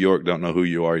people in New York don't know who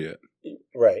you are yet.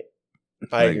 Right.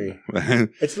 I agree.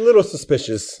 It's a little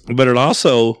suspicious. But it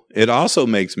also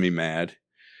makes me mad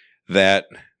that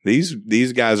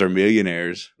these guys are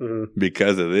millionaires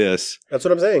because of this. That's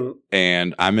what I'm saying.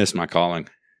 And I miss my calling.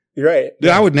 You're right.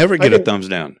 Dude, I would never get a thumbs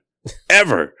down.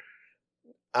 Ever.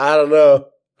 I don't know.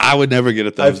 I would never get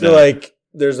a thumbs down. I feel like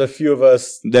there's a few of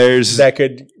us that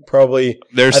could probably.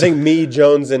 I think me,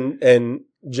 Jones, and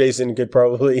Jason could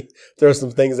probably throw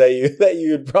some things at you that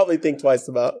you'd probably think twice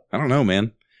about. I don't know,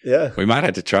 man. Yeah. We might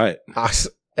have to try it.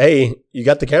 Hey, you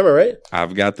got the camera, right?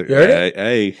 I've got the. You heard it?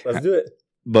 Hey. Let's do it.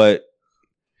 But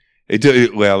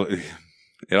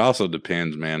it also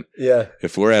depends, man. Yeah.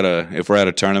 If we're at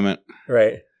a tournament,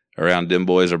 right, around dim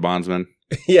boys or bondsmen,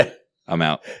 yeah, I'm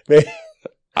out.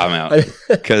 I'm out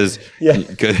because yeah,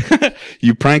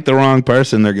 you prank the wrong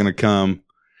person, they're gonna come.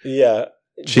 Yeah,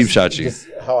 cheap shot you. Just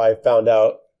how I found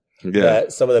out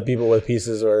that some of the people with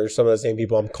pieces or some of the same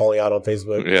people I'm calling out on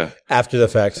Facebook. Yeah, after the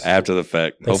fact. After the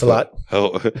fact. Thanks a lot.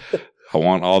 I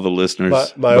want all the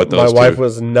listeners. My wife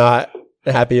was not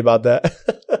happy about that.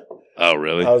 Oh,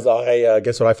 really? I was like, hey,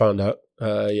 guess what I found out?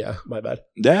 Yeah, my bad.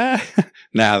 Yeah.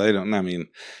 No, they don't. I mean,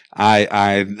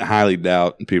 I highly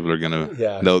doubt people are going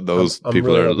to, those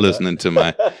people really are listening to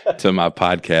my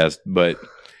podcast. But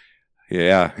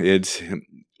yeah, it's.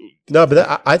 No,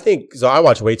 but I think, so I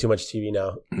watch way too much TV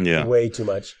now. Yeah. Way too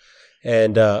much.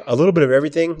 And a little bit of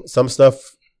everything. Some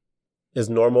stuff is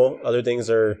normal. Other things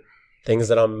are things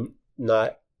that I'm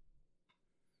not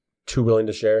too willing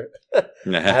to share. I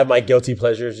have my guilty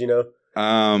pleasures, you know.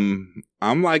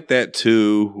 I'm like that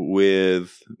too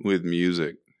with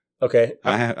music. Okay.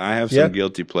 I have some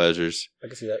guilty pleasures. I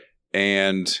can see that.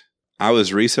 And I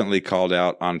was recently called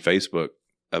out on Facebook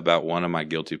about one of my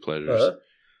guilty pleasures.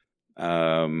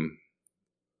 One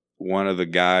of the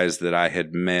guys that I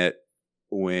had met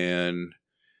when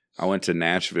I went to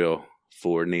Nashville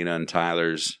for Nina and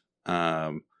Tyler's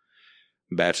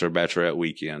Bachelorette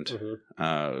weekend.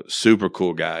 Super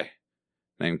cool guy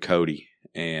named Cody.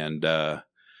 And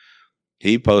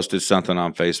he posted something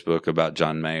on Facebook about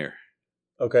John Mayer.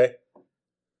 Okay.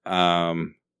 I've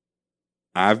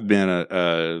been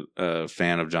a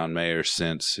fan of John Mayer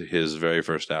since his very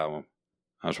first album.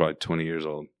 I was probably 20 years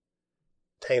old.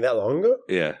 Dang, that long ago?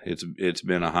 Yeah, it's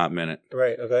been a hot minute.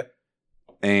 Right, okay.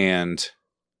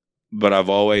 But I've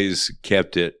always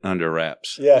kept it under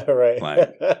wraps. Yeah, right.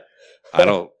 Like, I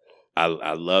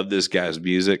love this guy's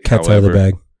music. Cat's out of the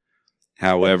bag.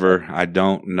 However, I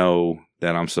don't know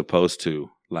that I'm supposed to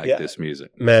like this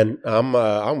music. Man,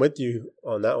 I'm with you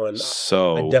on that one.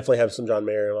 So I definitely have some John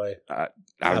Mayer in my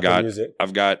music.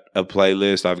 I've got a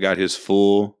playlist. I've got his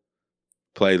full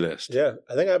playlist. Yeah,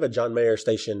 I think I have a John Mayer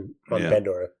station on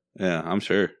Pandora. Yeah, I'm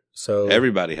sure. So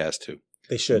everybody has to.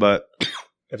 They should. But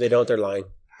if they don't, they're lying.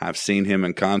 I've seen him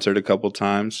in concert a couple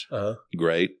times.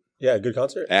 Great. Yeah, good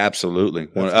concert. Absolutely.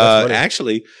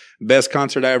 Actually, best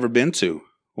concert I ever been to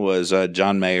was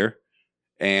John Mayer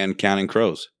and Counting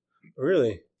Crows.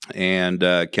 Really? And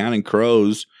Counting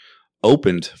Crows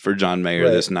opened for John Mayer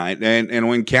this night. And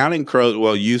when Counting Crows,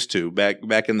 used to,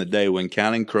 back in the day, when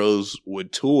Counting Crows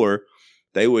would tour,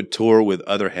 they would tour with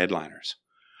other headliners.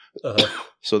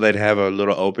 So they'd have a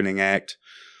little opening act,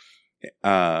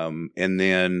 and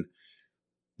then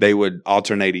they would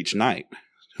alternate each night.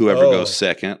 Whoever goes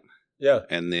second. Yeah.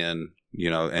 And then,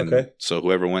 so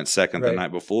whoever went second the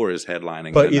night before is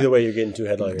headlining. But either way, you're getting two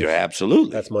headliners. Yeah,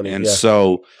 absolutely. That's money. And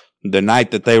so the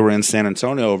night that they were in San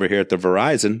Antonio over here at the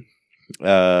Verizon,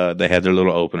 they had their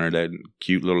little opener, that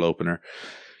cute little opener.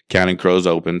 Counting Crows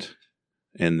opened,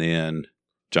 and then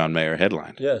John Mayer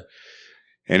headlined. Yeah.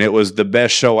 And it was the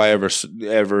best show I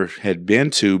ever had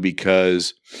been to,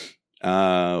 because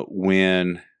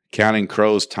when Counting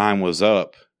Crows' time was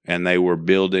up and they were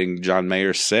building John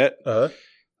Mayer's set,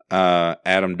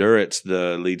 Adam Duritz,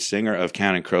 the lead singer of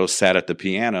Counting Crows, sat at the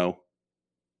piano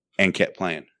and kept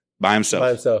playing by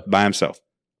himself.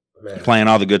 Man. Playing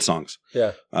all the good songs.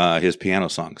 Yeah. His piano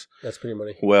songs. That's pretty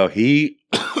money. Well,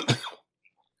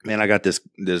 man, I got this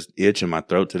itch in my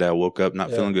throat today. I woke up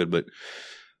not feeling good, but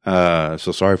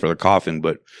so sorry for the coughing,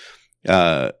 but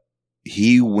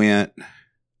he went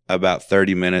about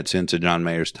 30 minutes into John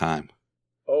Mayer's time.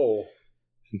 Oh.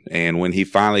 And when he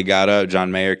finally got up,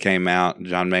 John Mayer came out.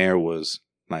 John Mayer was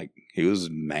he was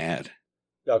mad.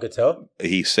 Y'all could tell?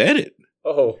 He said it.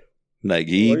 Oh. What did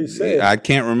he say? I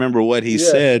can't remember what he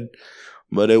said,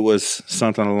 but it was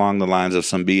something along the lines of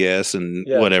some BS and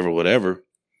whatever.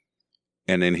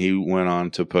 And then he went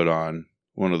on to put on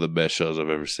one of the best shows I've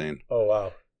ever seen. Oh,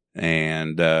 wow.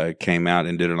 And came out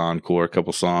and did an encore, a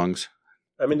couple songs.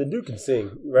 I mean, the dude can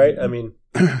sing, right? I mean,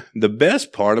 the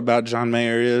best part about John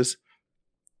Mayer is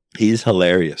he's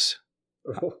hilarious.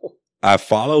 I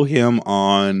follow him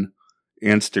on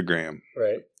Instagram.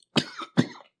 Right.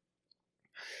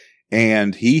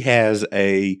 And he has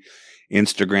a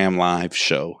Instagram live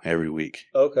show every week.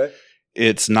 Okay.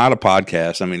 It's not a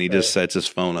podcast. I mean, he just sets his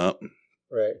phone up.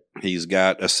 Right. He's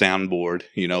got a soundboard,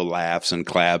 laughs and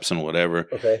claps and whatever.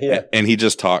 Okay, yeah. And he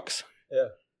just talks. Yeah.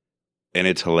 And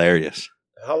it's hilarious.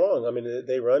 How long? I mean,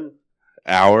 they run?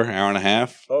 Hour and a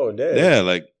half. Oh, damn.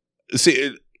 Yeah,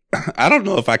 see, I don't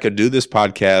know if I could do this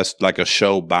podcast like a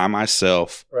show by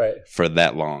myself for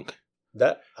that long.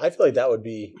 I feel like that would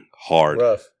be hard.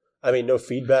 Rough. I mean, no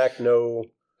feedback, no,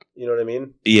 you know what I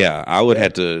mean? Yeah, I would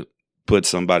have to put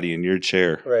somebody in your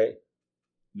chair. Right.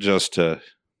 Just to,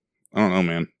 I don't know,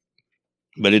 man.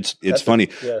 But it's funny.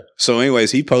 Yeah. So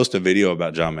anyways, he posted a video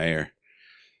about John Mayer.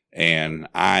 And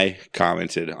I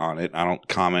commented on it. I don't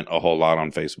comment a whole lot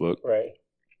on Facebook. Right.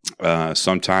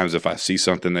 Sometimes if I see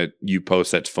something that you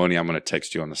post that's funny, I'm going to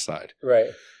text you on the side. Right.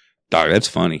 Dog, that's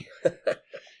funny.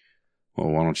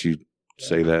 Well, why don't you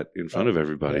say that in front of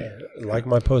everybody? Yeah. Like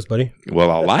my post, buddy.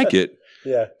 Well, I'll like it.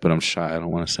 Yeah. But I'm shy. I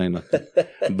don't want to say nothing.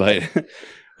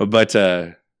 but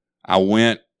I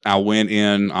went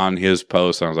in on his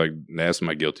post. I was like, that's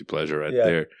my guilty pleasure right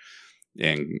there.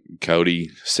 And Cody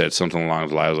said something along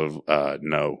the lines of,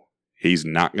 no, he's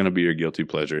not going to be your guilty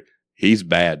pleasure. He's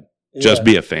bad. Yeah. Just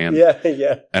be a fan. Yeah,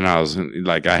 yeah. And I was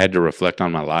like, I had to reflect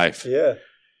on my life. Yeah.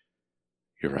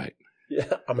 You're right.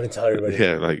 Yeah, I'm going to tell everybody.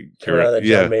 Yeah, like, come out of that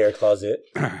John Mayer closet.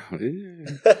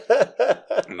 I'm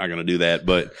not going to do that.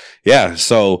 But yeah,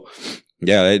 so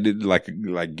yeah, they did like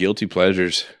guilty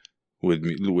pleasures with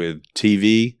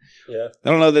TV. Yeah. I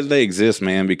don't know that they exist,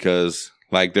 man, because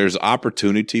there's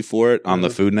opportunity for it on the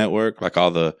Food Network, like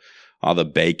all the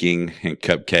baking and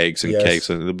cupcakes and cakes,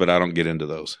 but I don't get into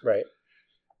those. Right.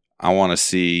 I want to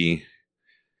see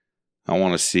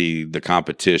the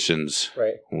competitions,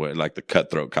 right? Like the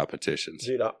cutthroat competitions.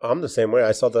 Dude, I'm the same way.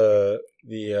 I saw the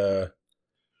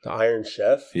Iron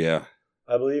Chef. Yeah,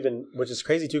 I believe in, which is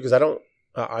crazy too, because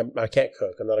I can't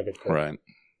cook. I'm not a good cook, right?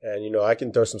 And I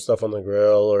can throw some stuff on the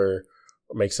grill or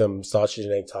make some sausage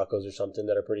and egg tacos or something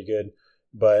that are pretty good.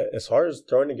 But as far as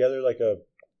throwing together like a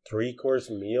 3-course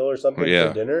meal or something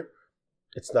for dinner,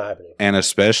 it's not happening. And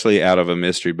especially out of a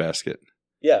mystery basket.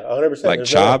 Yeah, 100%. Like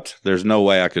Chopped, there's no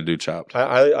way I could do Chopped.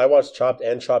 I watched Chopped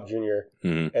and Chopped Junior,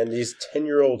 and these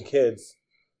 10-year-old kids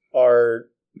are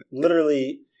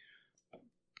literally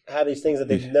have these things that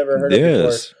they've never heard of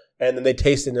before, and then they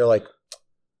taste it and they're like,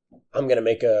 I'm going to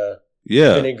make a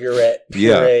vinaigrette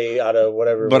puree out of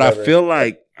whatever. But I feel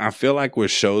like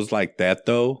with shows like that,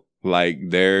 though, like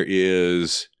there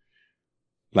is...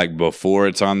 Like before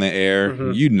it's on the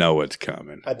air, you know it's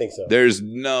coming. I think so. There's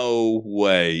no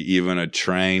way even a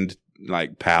trained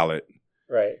palate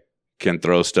can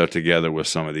throw stuff together with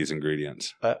some of these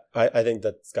ingredients. I think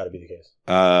that's got to be the case.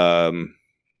 I'm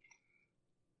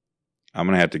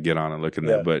gonna have to get on and look at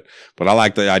that, but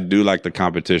I do like the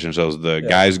competition shows. The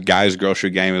guys grocery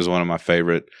game is one of my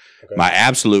favorite. Okay. My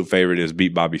absolute favorite is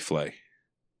Beat Bobby Flay.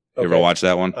 You ever watch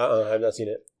that one? I have not seen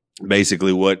it.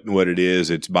 Basically, what it is,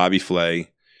 it's Bobby Flay.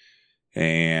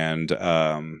 And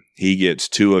he gets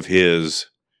 2 of his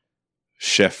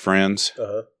chef friends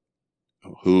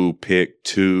who pick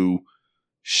 2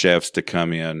 chefs to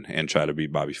come in and try to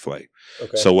beat Bobby Flay.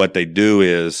 Okay. So what they do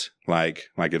is like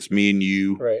it's me and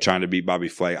you trying to beat Bobby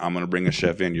Flay. I'm going to bring a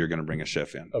chef in. You're going to bring a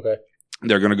chef in. Okay.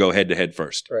 They're going to go head to head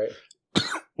first. Right.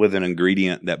 With an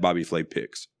ingredient that Bobby Flay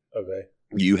picks. Okay.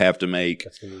 You have to make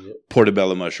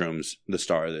portobello mushrooms the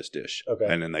star of this dish. Okay.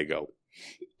 And then they go.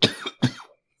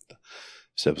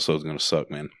 This episode's going to suck,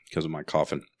 man, because of my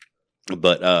coughing.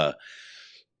 But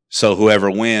so whoever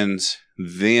wins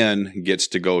then gets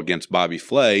to go against Bobby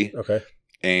Flay. Okay.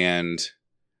 And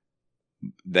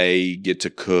they get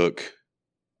to cook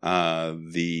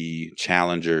the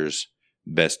challenger's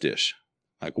best dish.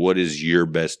 Like, what is your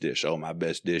best dish? Oh, my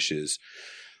best dish is,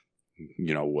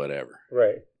 whatever.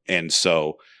 Right. And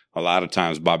so a lot of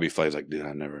times Bobby Flay's like, dude,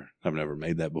 I've never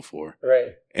made that before.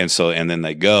 Right. And then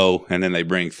they go and then they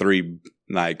bring 3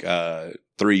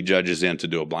 judges in to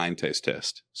do a blind taste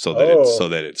test so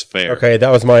that it's fair. Okay,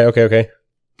 that was my okay.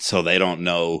 So they don't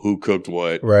know who cooked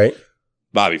what. Right.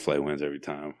 Bobby Flay wins every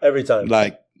time. Every time.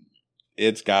 Like,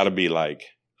 it's got to be like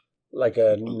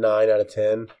a 9 out of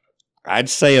 10. I'd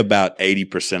say about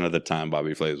 80% of the time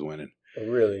Bobby Flay is winning.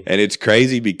 Really? And it's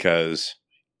crazy because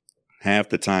half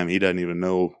the time he doesn't even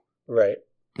know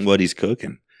what he's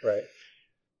cooking. Right.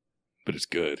 but it's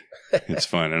good. It's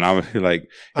fun, and I'm like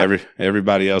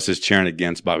everybody else is cheering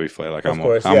against Bobby Flay. Like I'm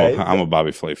a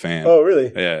Bobby Flay fan. Oh,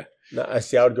 really? Yeah. No, I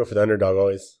see. I would go for the underdog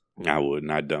always. I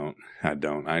wouldn't. I don't. I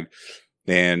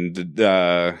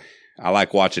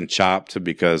like watching Chopped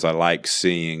because I like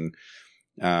seeing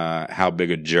how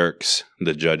big of jerks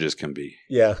the judges can be.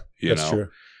 Yeah, that's true.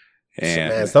 And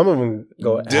man, some of them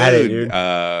go at it, dude.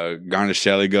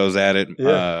 Garnaschelli goes at it.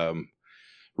 Yeah.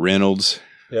 Reynolds,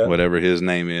 whatever his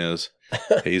name is,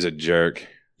 he's a jerk.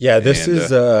 Yeah, this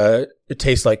is it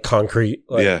tastes like concrete.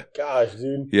 Like, yeah, gosh,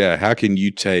 dude. Yeah, how can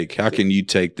you take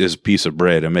this piece of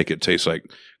bread and make it taste like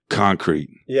concrete?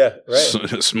 Yeah,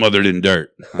 right. Smothered in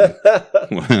dirt. Like,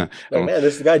 man,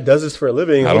 this guy does this for a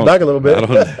living. Hold back a little bit.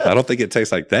 I don't think it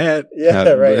tastes like that.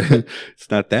 Yeah, right. It's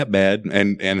not that bad,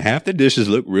 and half the dishes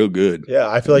look real good. Yeah,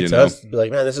 I feel like to us, be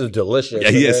like, man, this is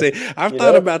delicious. Yeah. See, I've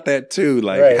thought about that too.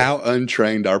 Like how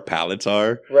untrained our palates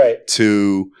are. Right.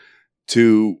 To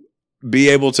be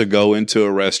able to go into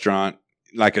a restaurant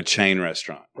like a chain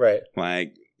restaurant. Right.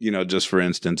 Like, just for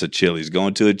instance, a Chili's.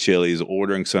 Going to a Chili's,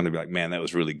 ordering something, be like, man, that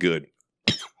was really good.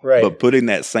 Right. But putting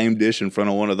that same dish in front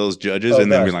of one of those judges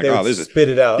and then being like, oh, this is spit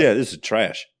it out. Yeah, this is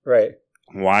trash. Right.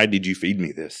 Why did you feed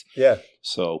me this? Yeah.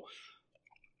 So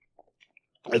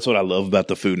that's what I love about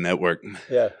the Food Network.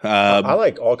 Yeah. I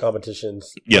like all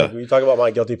competitions. Yeah. Like, when you talk about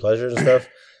my guilty pleasures and stuff,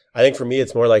 I think for me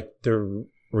it's more like the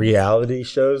reality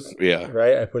shows. Yeah.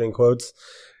 Right? I put in quotes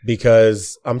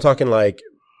because I'm talking like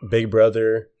Big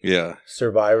Brother. Yeah.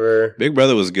 Survivor. Big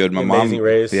Brother was good. My Amazing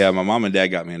Race. Yeah, my mom and dad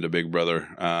got me into Big Brother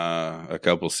a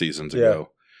couple seasons ago.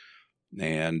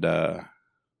 And I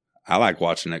like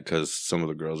watching it because some of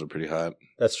the girls are pretty hot.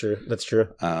 That's true.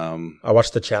 I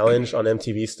watched The Challenge on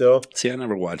MTV still. See, I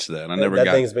never watched that. That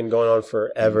thing's been going on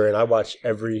forever, and I watch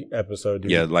every episode.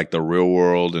 Dude. Yeah, like the Real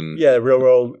World and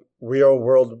Real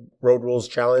World Road Rules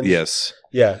Challenge. Yes.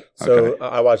 Yeah. So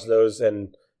I watch those,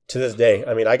 and to this day,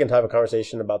 I mean, I can have a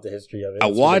conversation about the history of it.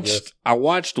 I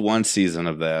watched one season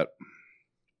of that.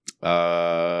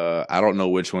 I don't know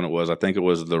which one it was. I think it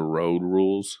was the Road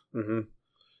Rules. Mm-hmm.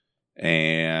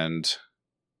 And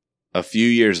a few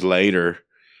years later,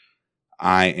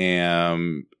 I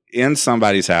am in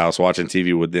somebody's house watching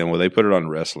TV with them where they put it on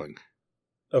wrestling.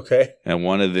 Okay. And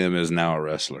one of them is now a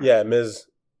wrestler. Yeah, Ms.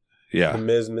 Yeah.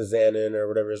 Mizanin or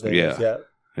whatever his name is. Yeah.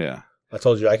 Yeah. I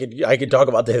told you I could talk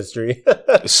about the history.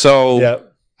 So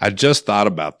I just thought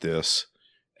about this,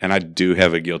 and I do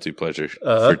have a guilty pleasure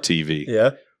for TV.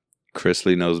 Yeah. Chris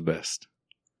Lee Knows Best.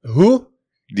 Who?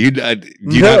 Do you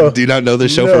not know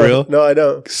this show for real? No, I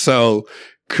don't. So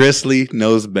Chris Lee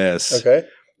Knows Best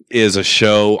is a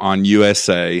show on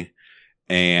USA,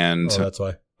 and that's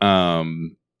why. I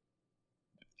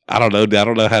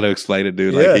don't know how to explain it,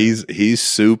 dude. Like he's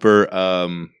super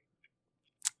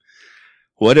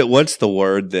what's the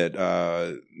word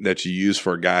that you use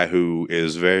for a guy who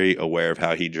is very aware of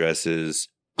how he dresses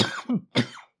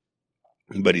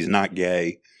but he's not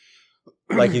gay?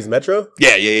 Like he's metro?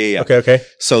 Yeah. Okay.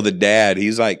 So the dad,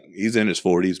 he's in his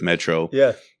 40s, metro.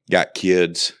 Yeah. Got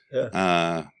kids.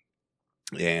 Yeah.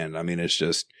 And I mean, it's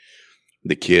just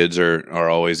the kids are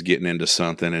always getting into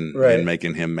something and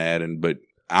making him mad. But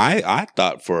I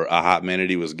thought for a hot minute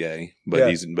he was gay, but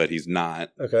he's not.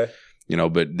 Okay.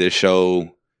 But this show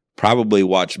probably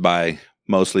watched by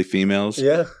mostly females.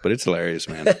 Yeah. But it's hilarious,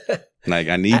 man. Like,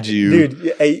 I need you.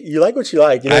 Dude, you like what you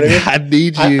like. You know what I mean? I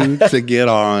need you to get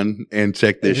on and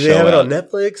check this show out. Do they have it on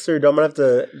Netflix, or do I'm going to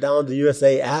have to download the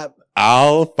USA app?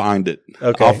 I'll find it.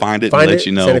 Okay. I'll find it and let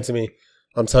you know. Send it to me.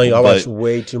 I'm telling you, I watch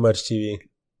way too much TV.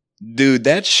 Dude,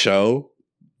 that show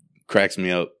cracks me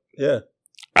up. Yeah.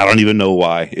 I don't even know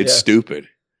why. It's stupid.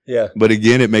 Yeah. But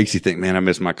again, it makes you think, man, I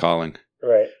miss my calling.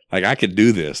 Right. Like, I could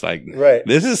do this. Like,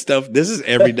 this is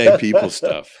everyday people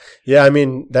stuff. Yeah, I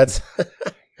mean, that's...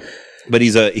 But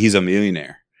he's a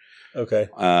millionaire. Okay.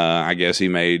 I guess he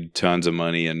made tons of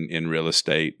money in real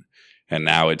estate, and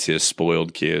now it's his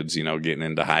spoiled kids, getting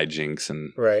into hijinks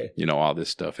and all this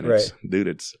stuff. And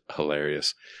it's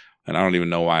hilarious. And I don't even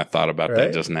know why I thought about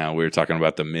that just now. We were talking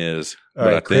about the Miz. All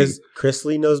right, Chris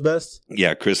Lee Knows Best.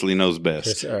 Yeah, Chris Lee Knows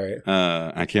Best. All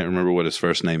right. I can't remember what his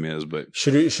first name is, but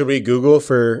should we Google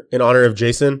for in honor of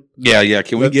Jason? Yeah.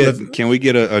 Can we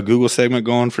get a Google segment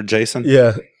going for Jason?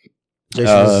 Yeah.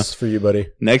 Jason, this is for you, buddy.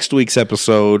 Next week's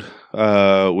episode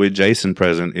with Jason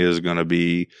present is going to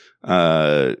be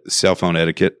cell phone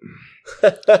etiquette.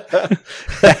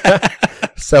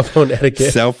 Cell phone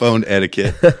etiquette. Cell phone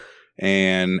etiquette.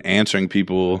 And answering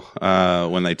people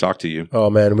when they talk to you. Oh,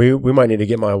 man. We might need to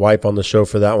get my wife on the show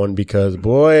for that one because,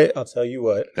 boy, I'll tell you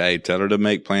what. Hey, tell her to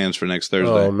make plans for next Thursday.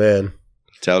 Oh, man.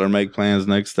 Tell her to make plans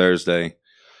next Thursday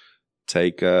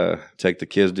take the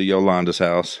kids to Yolanda's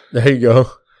house. There you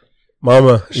go.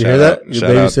 Mama, you hear that? You're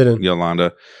babysitting. Out,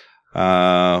 Yolanda.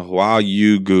 While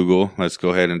you Google, let's go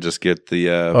ahead and just get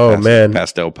the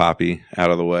pastel poppy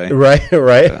out of the way. Right.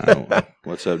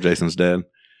 What's up? Jason's dead.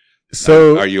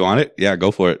 So are you on it? Yeah,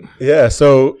 go for it. Yeah.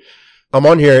 So I'm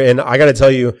on here, and I got to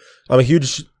tell you, I'm a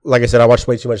huge, like I said, I watch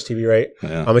way too much TV, right?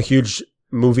 Yeah. I'm a huge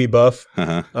movie buff.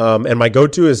 And my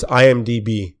go-to is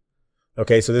IMDb.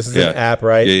 Okay. So this is an app,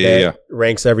 right? Yeah.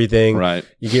 Ranks everything. Right.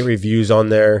 You get reviews on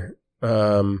there.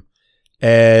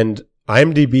 And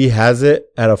IMDb has it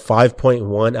at a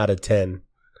 5.1 out of 10.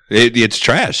 It's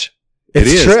trash.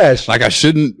 It's trash. Like I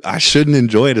shouldn't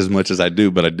enjoy it as much as I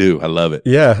do, but I do. I love it.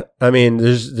 Yeah. I mean,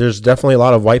 there's definitely a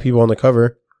lot of white people on the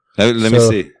cover. Let me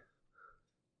see.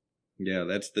 Yeah,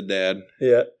 that's the dad.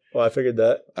 Yeah. Well, I figured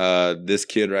that. This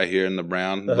kid right here in the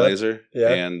brown blazer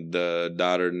and the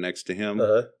daughter next to him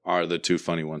are the two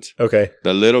funny ones. Okay.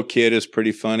 The little kid is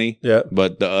pretty funny. Yeah.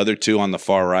 But the other two on the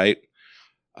far right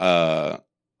are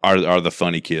the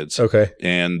funny kids. Okay.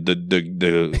 And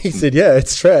the he said, yeah,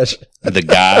 it's trash. the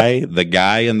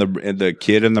guy and the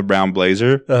kid in the brown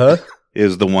blazer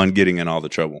is the one getting in all the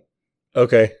trouble.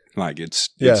 Okay. Like it's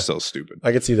so stupid.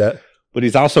 I could see that. But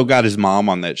he's also got his mom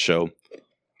on that show.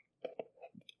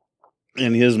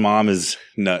 And his mom is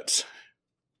nuts.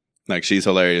 Like she's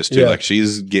hilarious too. Yeah. Like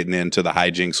she's getting into the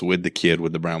hijinks with the kid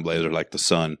with the brown blazer, like the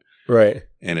son. Right.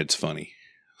 And it's funny.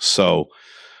 So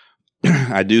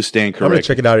I do stand corrected. I'm going to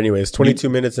check it out anyways. 22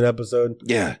 minutes an episode.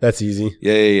 Yeah. That's easy.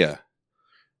 Yeah.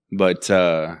 But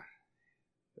I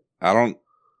don't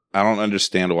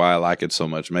understand why I like it so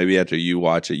much. Maybe after you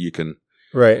watch it, you can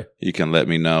let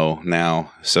me know.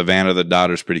 Now, Savannah, the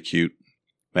daughter's pretty cute.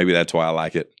 Maybe that's why I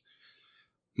like it.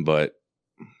 But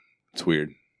it's weird.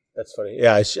 That's funny.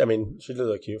 Yeah, I mean, she does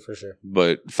look cute for sure.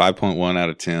 But 5.1 out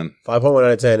of 10. 5.1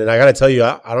 out of 10. And I got to tell you,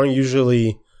 I don't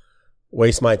usually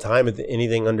waste my time with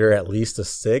anything under at least a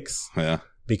 6. Yeah.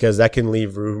 Because that can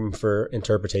leave room for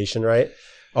interpretation, right?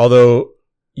 Although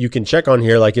you can check on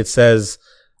here, like it says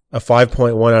a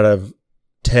 5.1 out of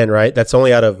 10, right? That's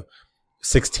only out of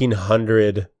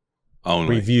 1,600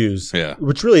 reviews. Yeah.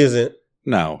 Which really isn't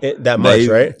that much,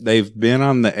 right? They've been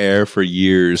on the air for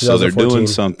years, so they're doing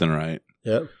something right.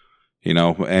 Yeah. You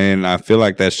know, and I feel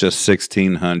like that's just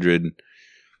 1,600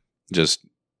 just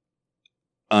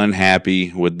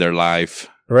unhappy with their life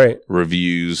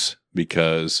reviews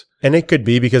because... And it could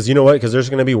be because, you know what? Because there's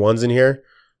going to be ones in here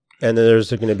and then there's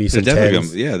going to be some 10s.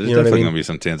 There's definitely going to be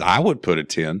some 10s. I would put a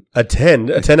 10. A 10?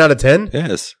 A 10 out of 10?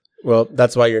 Yes. Well,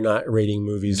 that's why you're not rating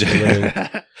movies.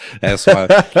 That's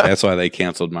why they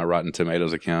canceled my Rotten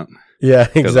Tomatoes account. Yeah,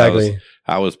 exactly.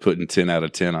 I was putting 10 out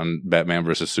of 10 on Batman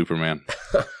versus Superman.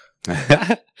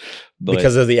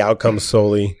 Because of the outcome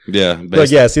solely. Yeah. But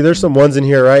yeah, see, there's some ones in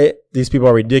here, right? These people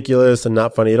are ridiculous and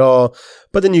not funny at all.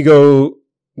 But then you go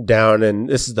down and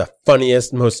this is the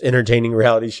funniest, most entertaining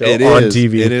reality show on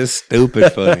TV. It is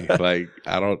stupid funny. Like,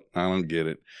 I don't get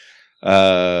it.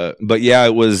 But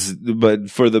yeah, but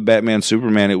for the Batman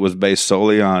Superman, it was based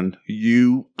solely on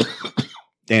you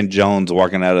and Jones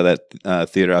walking out of that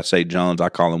theater. I say Jones, I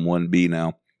call him 1B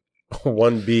now.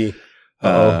 1B.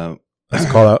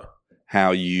 Let's call out.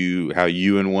 How you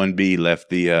and 1B left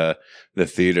the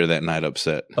theater that night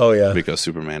upset. Oh yeah. Because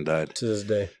Superman died. To this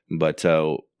day. But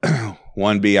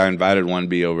 1B, I invited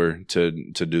 1B over to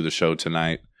do the show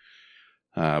tonight.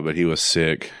 But he was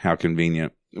sick. How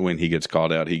convenient. When he gets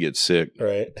called out, he gets sick.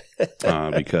 Right.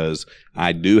 Because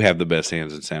I do have the best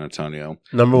hands in San Antonio.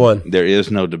 Number one. There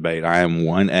is no debate. I am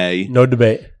 1A. No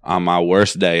debate. On my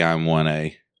worst day, I'm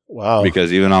 1A. Wow.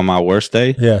 Because even on my worst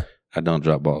day, I don't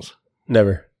drop balls.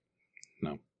 Never.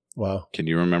 No. Wow. Can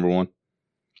you remember one?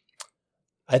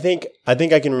 I think I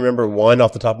can remember one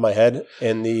off the top of my head.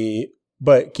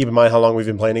 But keep in mind how long we've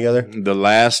been playing together. The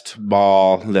last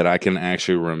ball that I can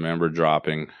actually remember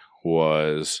dropping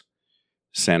was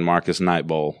San Marcos Night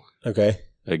Bowl. Okay.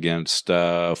 Against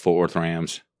Fort Worth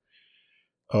Rams.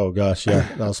 Oh gosh, yeah,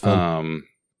 that was fun.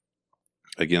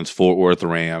 Against Fort Worth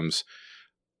Rams,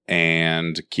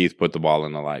 and Keith put the ball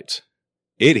in the lights.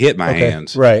 It hit my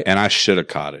hands, right, and I should have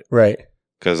caught it, right,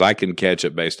 because I can catch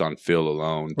it based on feel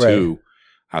alone. Right. Too,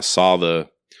 I saw it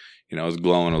was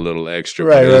glowing a little extra,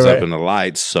 but it was up in the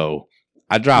lights, so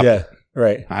I dropped it.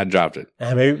 Right, I dropped it.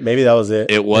 Maybe that was it.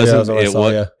 It wasn't.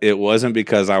 It wasn't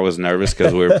because I was nervous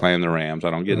because we were playing the Rams.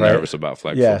 I don't get nervous about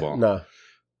flag football. No.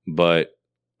 But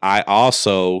I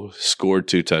also scored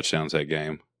 2 touchdowns that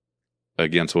game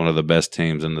against one of the best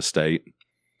teams in the state.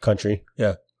 Country.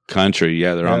 They're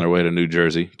on their way to New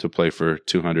Jersey to play for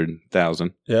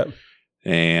 $200,000. Yeah,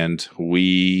 and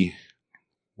we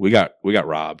got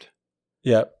robbed.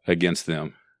 Yeah, against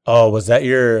them. Oh, was that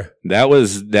your? That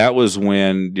was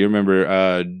when. Do you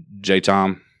remember J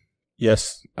Tom?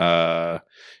 Yes.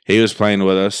 He was playing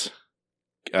with us.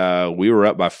 We were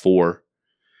up by 4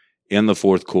 in the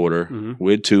fourth quarter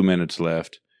with 2 minutes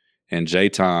left, and J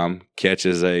Tom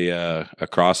catches a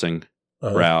crossing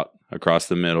route across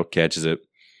the middle, catches it,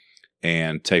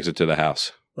 and takes it to the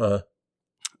house.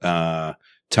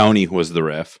 Tony was the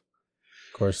ref.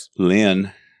 Of course.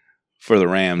 Lynn for the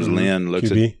Rams. Lynn looks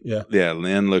QB, at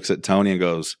Lynn looks at Tony and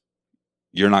goes,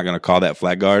 "You're not going to call that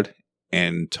flag guard?"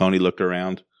 And Tony looked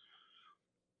around,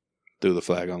 threw the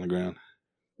flag on the ground.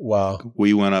 Wow.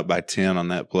 We went up by 10 on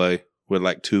that play with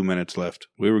like 2 minutes left.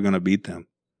 We were going to beat them.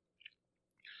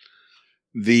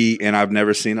 And I've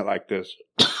never seen it like this,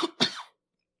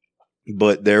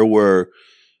 but there were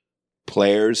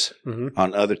players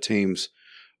on other teams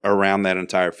around that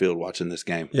entire field watching this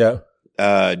game. Yeah.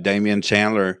 Damian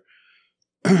Chandler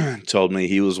told me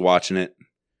he was watching it,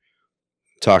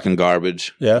 talking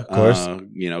garbage. Yeah, of course.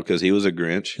 Because he was a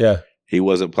Grinch. Yeah. He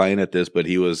wasn't playing at this, but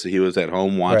he was at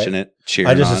home watching it,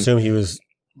 cheering I just on. assumed he was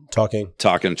talking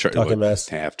mess.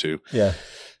 Have to. Yeah.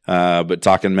 But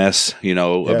talking mess,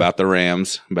 about the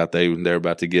Rams, about they're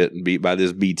about to get beat by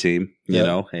this B team, you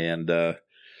know, and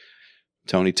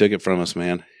Tony took it from us,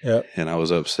 man. Yeah. And I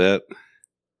was upset.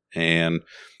 And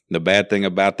the bad thing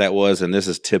about that was, and this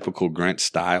is typical Grinch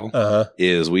style,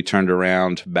 is we turned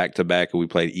around back to back and we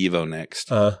played Evo next.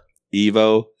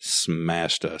 Evo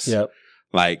smashed us. Yep.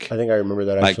 I think I remember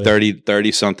that actually.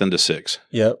 30 something to 6.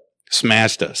 Yep.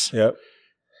 Smashed us. Yep.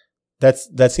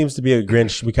 That seems to be a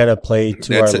Grinch. We kind of play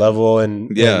to our level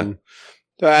and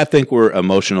I think we're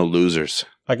emotional losers.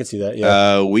 I can see that.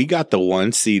 Yeah. We got the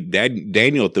 1 seed.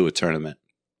 Daniel threw a tournament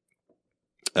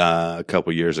a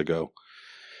couple years ago,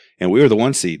 and we were the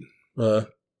 1 seed.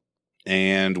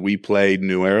 And we played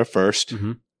New Era first,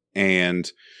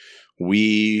 and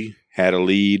we had a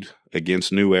lead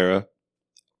against New Era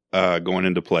going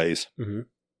into plays.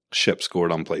 Shep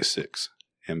scored on play 6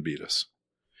 and beat us.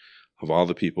 Of all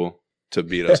the people to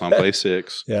beat us on play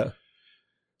 6,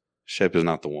 Shep is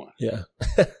not the one. Yeah.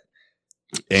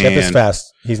 Shep is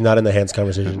fast. He's not in the hands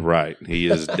conversation. Right. He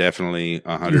is definitely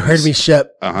 100. You heard me,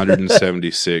 Shep.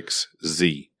 176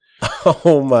 Z.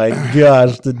 Oh my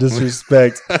gosh, the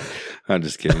disrespect. I'm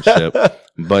just kidding, Shep.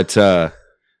 But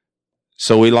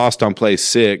so we lost on play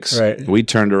 6. Right. We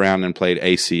turned around and played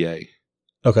ACA.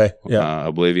 Okay. Yeah.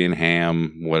 Oblivion,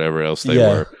 Ham, whatever else they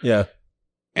were. Yeah.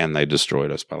 And they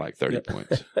destroyed us by like 30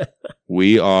 points.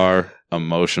 We are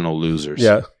emotional losers.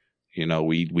 Yeah.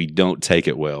 We don't take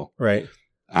it well. Right.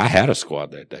 I had a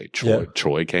squad that day.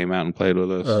 Troy came out and played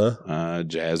with us.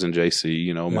 Jazz and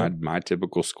JC, my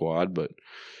typical squad. But,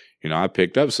 I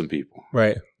picked up some people.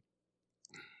 Right.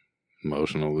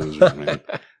 Emotional losers, man.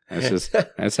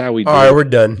 That's how we do. All right, we're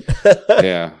done.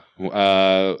 Yeah.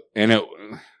 And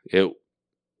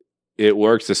it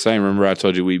works the same. Remember I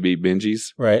told you we beat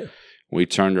Benji's? Right. We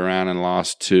turned around and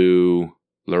lost to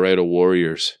Laredo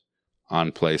Warriors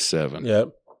on play 7. Yep.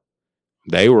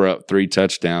 They were up 3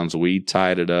 touchdowns. We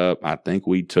tied it up. I think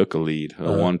we took a lead, a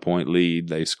 1-point lead.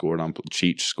 They scored on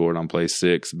Cheech scored on play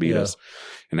 6, beat us,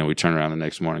 and then we turned around the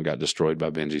next morning and got destroyed by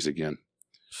Benji's again.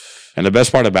 And the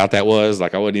best part about that was, I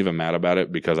wasn't even mad about it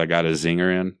because I got a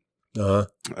zinger in.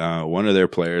 One of their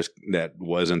players that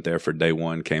wasn't there for day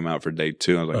 1 came out for day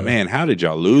 2. I was like, man, how did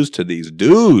y'all lose to these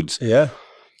dudes? Yeah.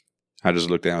 I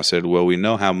just looked down and said, well, we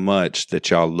know how much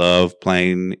that y'all love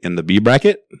playing in the B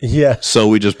bracket. Yeah. So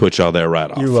we just put y'all there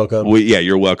right off. You're welcome.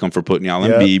 You're welcome for putting y'all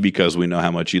in B because we know how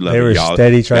much you love it. They were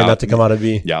steady trying not to come out of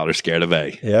B. Y'all are scared of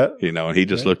A. Yeah. And he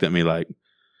just looked at me like,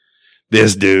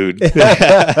 this dude. You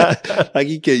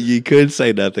could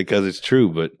say nothing because it's true,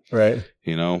 but, right.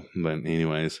 But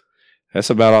anyways,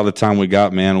 that's about all the time we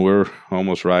got, man. We're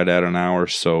almost right at an hour.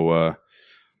 So,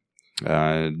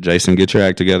 Jason, get your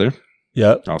act together.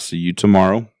 Yep. I'll see you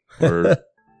tomorrow or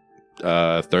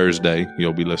Thursday.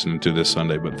 You'll be listening to this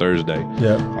Sunday, but Thursday.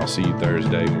 Yep. I'll see you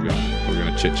Thursday. We're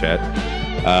gonna chit chat.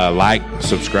 Like,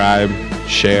 subscribe,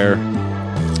 share,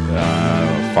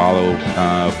 follow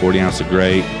 40 Ounce of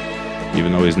Great.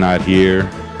 Even though he's not here,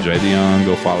 Jay the Young,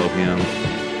 go follow him.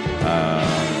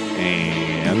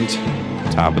 And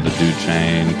Top of the Dude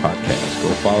Chain podcast.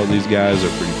 Go follow these guys.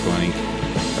 They're pretty funny.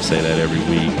 I say that every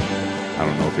week. I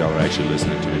don't know if y'all are actually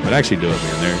listening to me, but actually do it,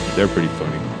 man. They're pretty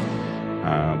funny.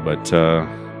 But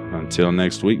until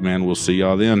next week, man, we'll see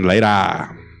y'all then.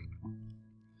 Later.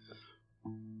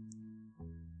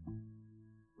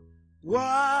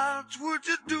 What would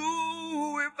you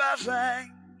do if I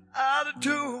sang out of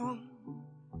tune?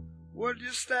 Would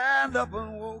you stand up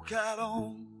and walk out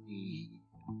on me?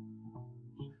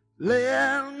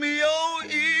 Lend me your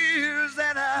ears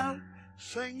and I'll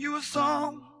sing you a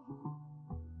song.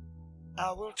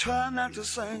 I will try not to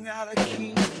sing out of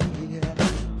key. Yeah.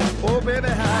 Oh, baby,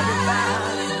 how you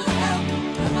like?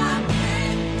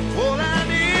 All I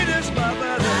need is my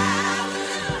brother.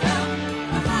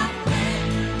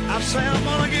 I say I'm